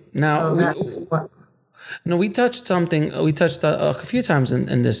 absolutely. Now, we touched a few times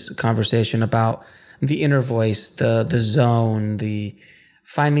in this conversation about the inner voice, the zone, the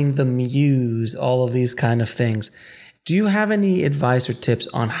finding the muse, all of these kind of things. Do you have any advice or tips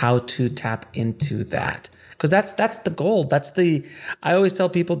on how to tap into that? Because that's the gold. I always tell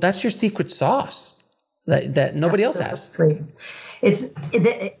people that's your secret sauce that nobody else has.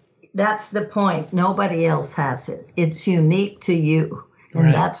 That's the point. Nobody else has it. It's unique to you.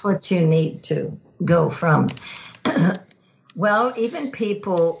 And that's what you need to go from. Well, even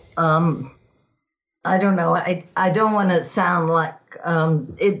people, I don't know. I don't want to sound like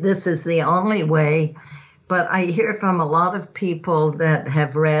this is the only way, but I hear from a lot of people that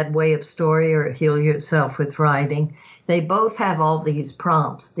have read Way of Story or Heal Yourself with Writing. They both have all these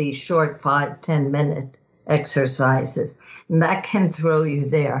prompts, these short 5-10 minute exercises, and that can throw you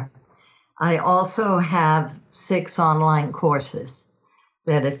there. I also have 6 online courses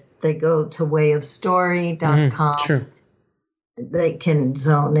that if they go to wayofstory.com, they can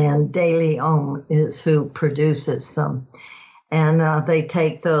zone in. Daily Om is who produces them. And they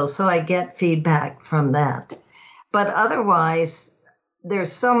take those. So I get feedback from that. But otherwise,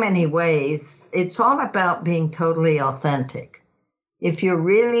 there's so many ways. It's all about being totally authentic. If you're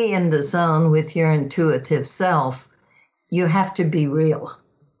really in the zone with your intuitive self, you have to be real.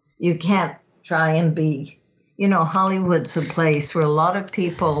 You can't try and be, Hollywood's a place where a lot of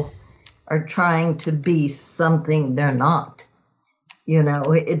people are trying to be something they're not.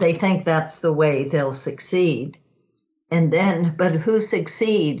 They think that's the way they'll succeed. But who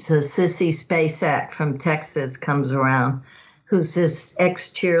succeeds? A Sissy Spacek from Texas comes around, who's this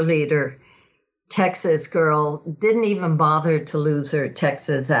ex-cheerleader Texas girl, didn't even bother to lose her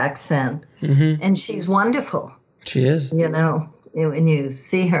Texas accent. Mm-hmm. And she's wonderful. She is. When you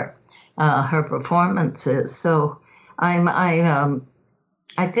see her performances. So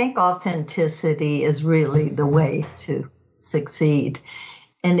I think authenticity is really the way to succeed.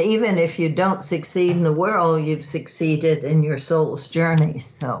 And even if you don't succeed in the world, you've succeeded in your soul's journey.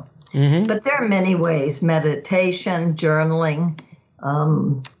 So, But there are many ways: meditation, journaling.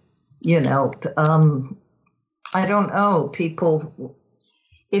 I don't know. People,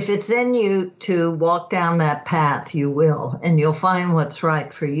 if it's in you to walk down that path, you will, and you'll find what's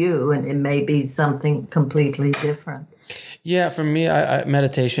right for you, and it may be something completely different. Yeah, for me,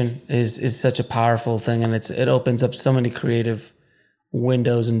 meditation is such a powerful thing, and it opens up so many creative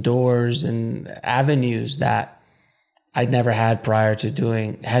windows and doors and avenues that I'd never had prior to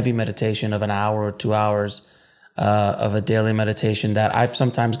doing heavy meditation of an hour or 2 hours of a daily meditation that I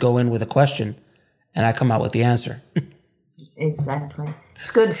sometimes go in with a question and I come out with the answer. Exactly.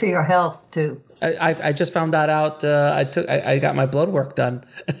 It's good for your health too. I just found that out. I got my blood work done.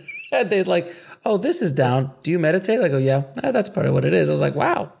 They're like, "Oh, this is down. Do you meditate?" I go, "Yeah, that's part of what it is." I was like,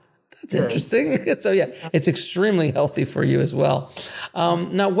 "Wow. That's interesting." So yeah, it's extremely healthy for you as well.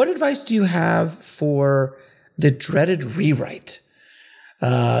 Now, what advice do you have for the dreaded rewrite?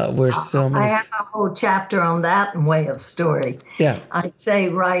 Where so many... I have a whole chapter on that in Way of Story. Yeah. I say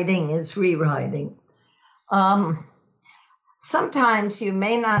writing is rewriting. Sometimes you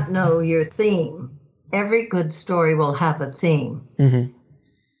may not know your theme. Every good story will have a theme. Mm-hmm.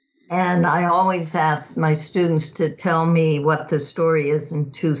 And I always ask my students to tell me what the story is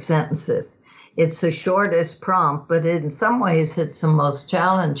in 2 sentences. It's the shortest prompt, but in some ways it's the most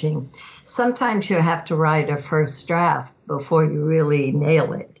challenging. Sometimes you have to write a first draft before you really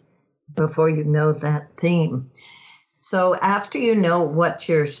nail it, before you know that theme. So after you know what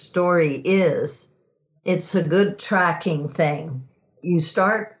your story is, it's a good tracking thing. You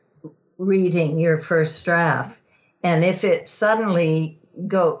start reading your first draft, and if it suddenly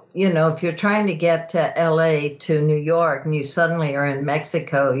if you're trying to get to LA to New York and you suddenly are in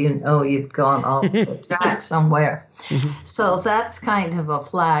Mexico, you've gone off the track somewhere. Mm-hmm. So that's kind of a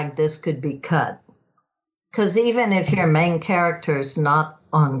flag. This could be cut. Because even if your main character's not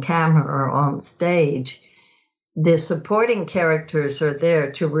on camera or on stage, the supporting characters are there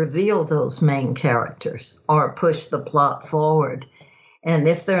to reveal those main characters or push the plot forward. And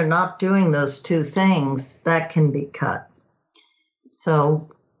if they're not doing those 2 things, that can be cut. So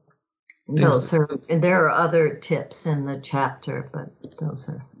there are other tips in the chapter, but those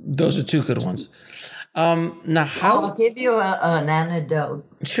are 2 good ones. Now, I'll give you an anecdote.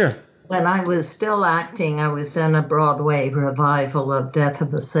 Sure. When I was still acting, I was in a Broadway revival of Death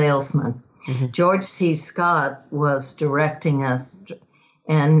of a Salesman. Mm-hmm. George C. Scott was directing us,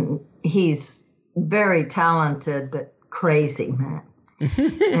 and he's very talented but crazy man.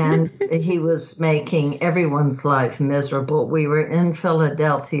 And he was making everyone's life miserable. We were in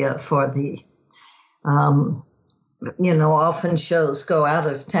Philadelphia for the, often shows go out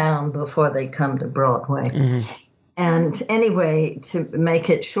of town before they come to Broadway. Mm-hmm. And anyway, to make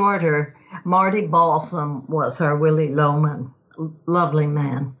it shorter, Marty Balsam was our Willie Loman, lovely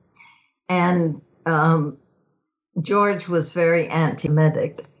man. And George was very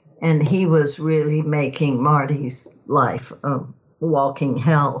anti-Semitic, and he was really making Marty's life a walking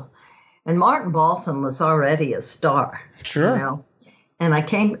hell. And Martin Balsam was already a star. Sure. And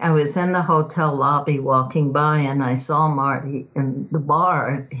I was in the hotel lobby walking by, and I saw Marty in the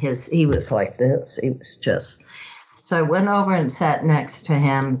bar. He was like this. He was just... So I went over and sat next to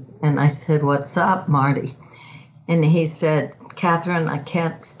him, and I said, "What's up, Marty?" And he said, "Catherine, I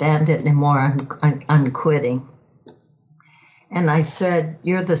can't stand it anymore. I'm quitting." And I said,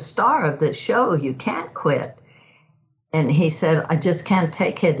 "You're the star of the show. You can't quit." And he said, "I just can't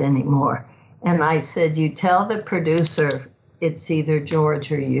take it anymore." And I said, "You tell the producer it's either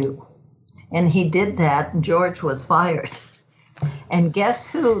George or you." And he did that, and George was fired. And guess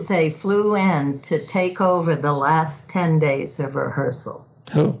who they flew in to take over the last 10 days of rehearsal?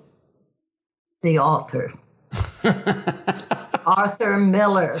 Who? The author. Arthur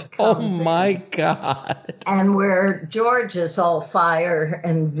Miller. Oh, my God. And where George is all fire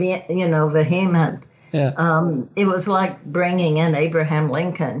and, vehement. Yeah. It was like bringing in Abraham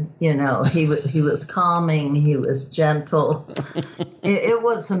Lincoln. He was calming. He was gentle. It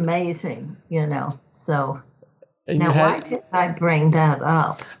was amazing, so... Now, why did I bring that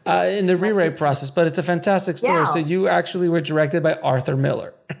up? In the rewrite process, but it's a fantastic story. Yeah. So you actually were directed by Arthur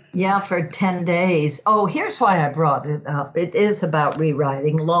Miller. Yeah, for 10 days. Oh, here's why I brought it up. It is about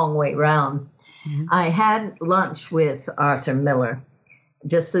rewriting, long way round. Mm-hmm. I had lunch with Arthur Miller,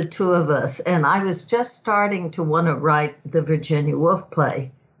 just the two of us, and I was just starting to want to write the Virginia Woolf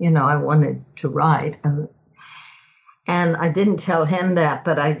play. I wanted to write. And I didn't tell him that,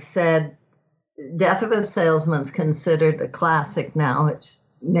 but I said, Death of a Salesman's considered a classic now.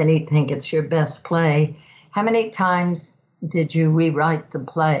 Many think it's your best play. How many times did you rewrite the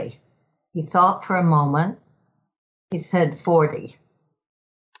play? He thought for a moment. He said 40.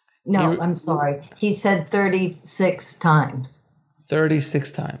 No, I'm sorry. He said 36 times.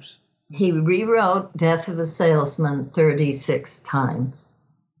 36 times. He rewrote Death of a Salesman 36 times.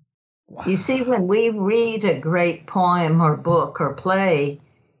 Wow. You see, when we read a great poem or book or play,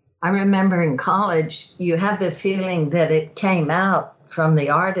 I remember in college, you have the feeling that it came out from the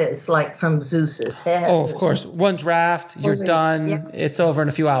artist, like from Zeus's head. Oh, of course. One draft, you're done. Yeah. It's over in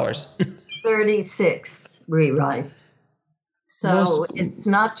a few hours. 36 rewrites. So it's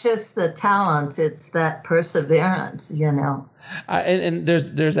not just the talent, it's that perseverance, And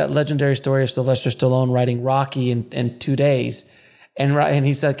there's that legendary story of Sylvester Stallone writing Rocky in 2 days. And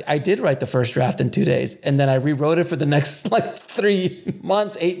he's like, I did write the first draft in 2 days, and then I rewrote it for the next 3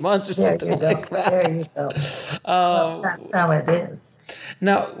 months, 8 months, or something like that. There you go. Well, that's how it is.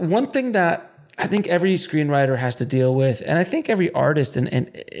 Now, one thing that I think every screenwriter has to deal with, and I think every artist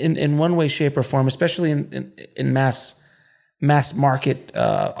in one way, shape, or form, especially in mass market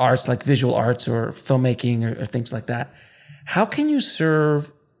arts like visual arts or filmmaking or things like that, how can you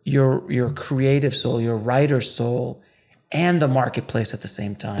serve your creative soul, your writer's soul, and the marketplace at the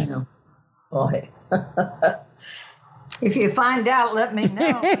same time? Boy. If you find out, let me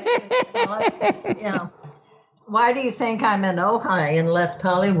know. Why do you think I'm in Ojai and left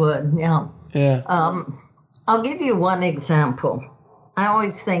Hollywood? Yeah. I'll give you one example. I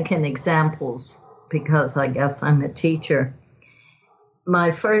always think in examples because I guess I'm a teacher.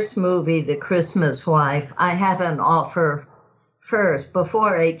 My first movie, The Christmas Wife, I had an offer first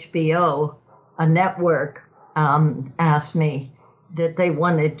before HBO. A network asked me that they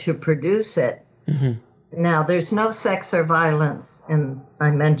wanted to produce it. Mm-hmm. Now, there's no sex or violence, and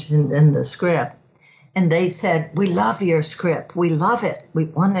I mentioned in the script. And they said, we love your script. We love it. We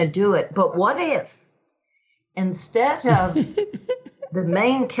want to do it. But what if instead of the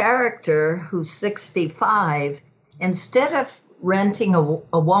main character who's 65, instead of renting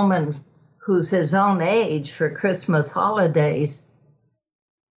a woman who's his own age for Christmas holidays,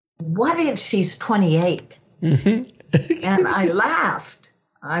 what if she's 28? Mm-hmm. And I laughed.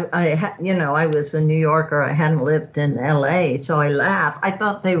 I was a New Yorker. I hadn't lived in LA, so I laughed. I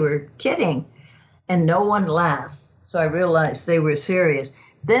thought they were kidding, and no one laughed. So I realized they were serious.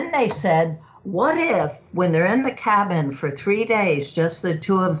 Then they said, what if, when they're in the cabin for 3 days, just the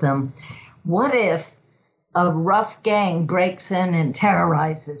two of them, what if a rough gang breaks in and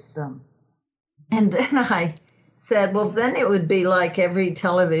terrorizes them? And then I said, well, then it would be like every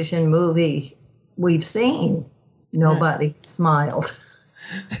television movie we've seen. Nobody smiled.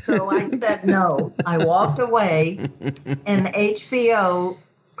 So I said no. I walked away, and HBO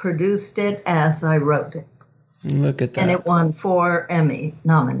produced it as I wrote it. Look at that. And it won 4 Emmy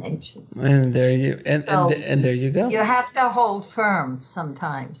nominations. And there you and there you go. You have to hold firm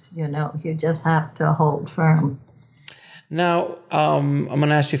sometimes, you know. You just have to hold firm. Now, I'm going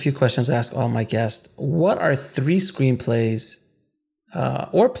to ask you a few questions I ask all my guests. What are 3 screenplays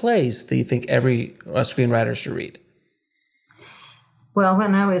or plays that you think every screenwriter should read? Well,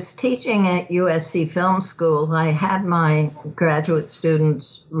 when I was teaching at USC Film School, I had my graduate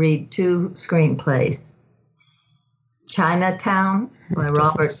students read 2 screenplays. Chinatown by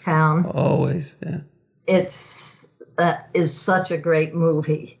Robert Towne. Always, yeah. Is such a great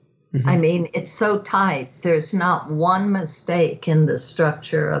movie. Mm-hmm. I mean, it's so tight. There's not one mistake in the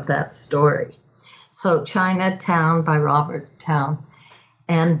structure of that story. So Chinatown by Robert Towne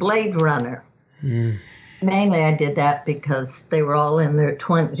and Blade Runner. Mm. Mainly I did that because they were all in their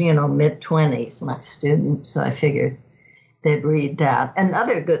mid-20s, my students. So I figured they'd read that.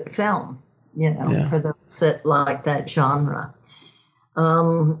 Another good film. For those that like that genre.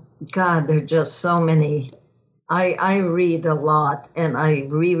 God, there are just so many. I read a lot, and I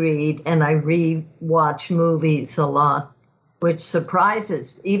reread, and I re-watch movies a lot, which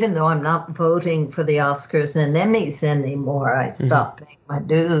surprises, even though I'm not voting for the Oscars and Emmys anymore. I stopped paying my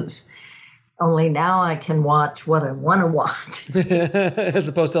dues. Only now I can watch what I want to watch. As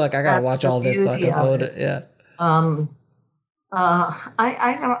opposed to I got to watch all this so I can vote it. Yeah.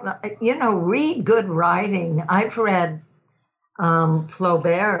 I don't know. Read good writing. I've read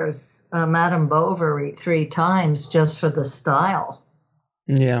Flaubert's Madame Bovary 3 times just for the style.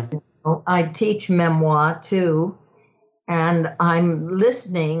 Yeah. I teach memoir too, and I'm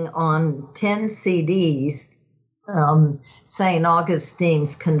listening on 10 CDs, St.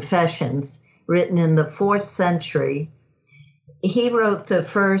 Augustine's Confessions, written in the 4th century. He wrote the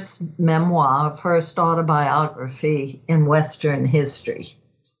first memoir, first autobiography in Western history.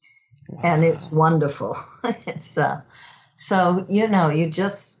 Wow. And it's wonderful. It's so,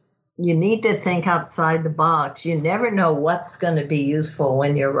 you need to think outside the box. You never know what's going to be useful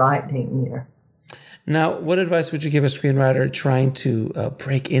when you're writing here. Now, what advice would you give a screenwriter trying to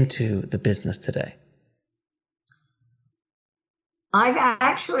break into the business today? I've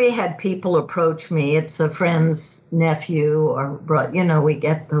actually had people approach me. It's a friend's nephew or, we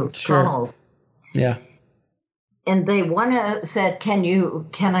get those calls. Yeah. And they said, can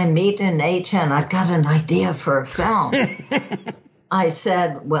I meet an agent? I've got an idea for a film. I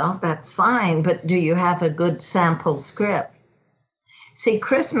said, well, that's fine, but do you have a good sample script? See,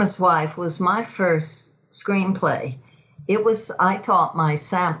 Christmas Wife was my first screenplay. It was, I thought, my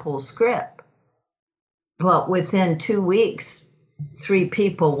sample script. But within 2 weeks, 3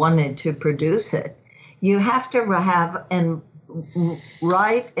 people wanted to produce it. You have to have and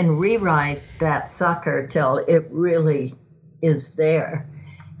write and rewrite that sucker till it really is there.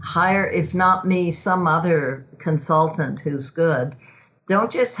 Hire, if not me, some other consultant who's good.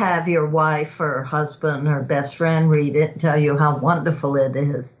 Don't just have your wife or husband or best friend read it and tell you how wonderful it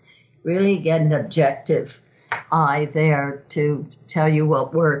is. Really get an objective eye there to tell you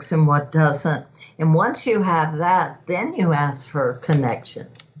what works and what doesn't. And once you have that, then you ask for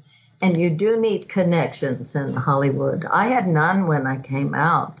connections. And you do need connections in Hollywood. I had none when I came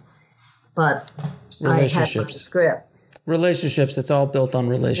out, but I had my script. Relationships, it's all built on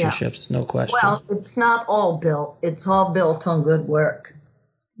relationships, no question. Well, it's not all built. It's all built on good work.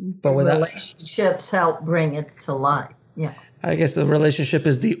 But without relationships help bring it to life. Yeah. I guess the relationship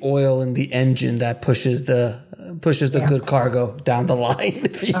is the oil and the engine that pushes the good cargo down the line,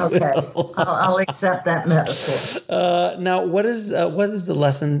 if you will. I'll accept that metaphor. Now, what is the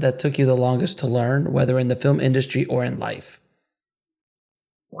lesson that took you the longest to learn, whether in the film industry or in life?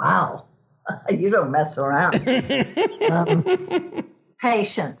 Wow. You don't mess around.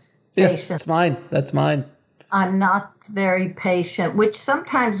 Patience. Yeah, Patience. That's mine. I'm not very patient, which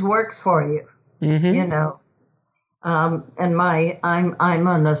sometimes works for you, And I'm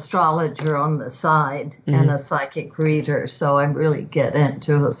an astrologer on the side and a psychic reader, so I really get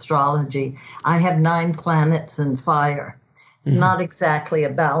into astrology. I have 9 planets in fire. It's not exactly a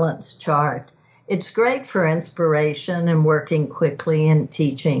balanced chart. It's great for inspiration and working quickly and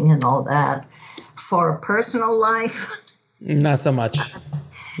teaching and all that. For personal life, not so much.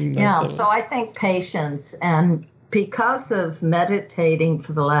 So I think patience, and because of meditating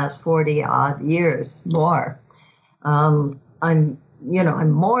for the last 40 odd years more, I'm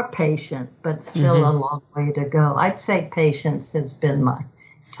more patient, but still a long way to go. I'd say patience has been my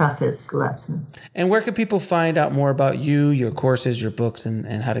toughest lesson. And where can people find out more about you, your courses, your books,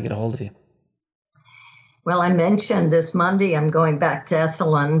 and how to get a hold of you? Well, I mentioned this Monday I'm going back to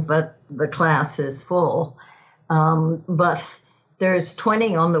Esalen, but the class is full. But there's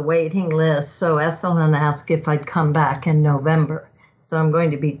 20 on the waiting list, so Esalen asked if I'd come back in November. So I'm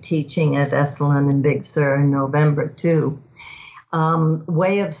going to be teaching at Esalen and Big Sur in November, too.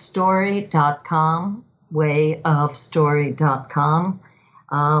 Wayofstory.com, wayofstory.com.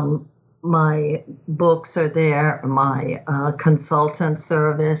 My books are there, my consultant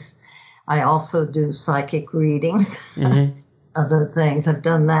service. I also do psychic readings, other things. I've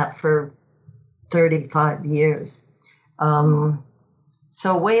done that for 35 years.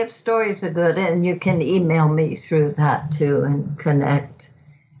 So Way of Stories are good, and you can email me through that too and connect.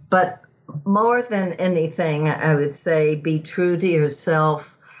 But more than anything, I would say be true to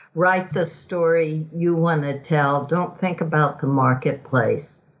yourself. Write the story you want to tell. Don't think about the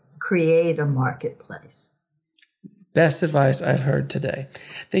marketplace. Create a marketplace. Best advice I've heard today.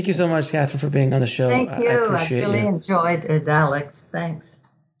 Thank you so much, Catherine, for being on the show. Thank you. I appreciate I really enjoyed it, Alex. Thanks.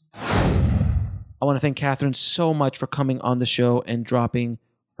 I want to thank Catherine so much for coming on the show and dropping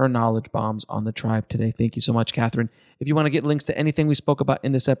her knowledge bombs on the tribe today. Thank you so much, Catherine. If you want to get links to anything we spoke about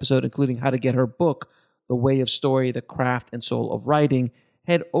in this episode, including how to get her book, The Way of Story, The Craft and Soul of Writing,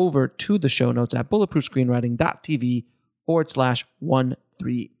 head over to the show notes at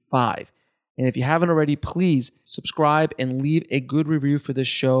bulletproofscreenwriting.tv/135. And if you haven't already, please subscribe and leave a good review for this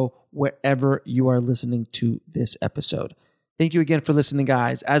show wherever you are listening to this episode. Thank you again for listening,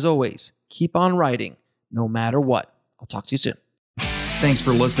 guys. As always, keep on writing, no matter what. I'll talk to you soon. Thanks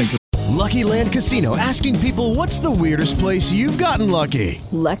for listening to Lucky Land Casino, asking people, what's the weirdest place you've gotten lucky?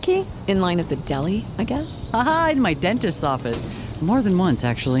 Lucky? In line at the deli, I guess? Aha, in my dentist's office. More than once,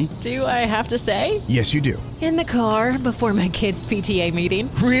 actually. Do I have to say? Yes, you do. In the car before my kids' PTA meeting.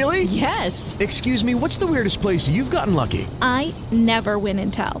 Really? Yes. Excuse me, what's the weirdest place you've gotten lucky? I never win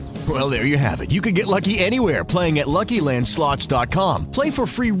and tell. Well, there you have it. You can get lucky anywhere, playing at LuckyLandSlots.com. Play for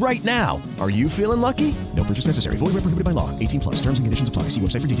free right now. Are you feeling lucky? No purchase necessary. Void where prohibited by law. 18+. Terms and conditions apply. See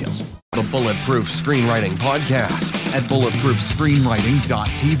website for details. the Bulletproof Screenwriting Podcast at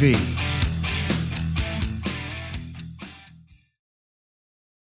bulletproofscreenwriting.tv.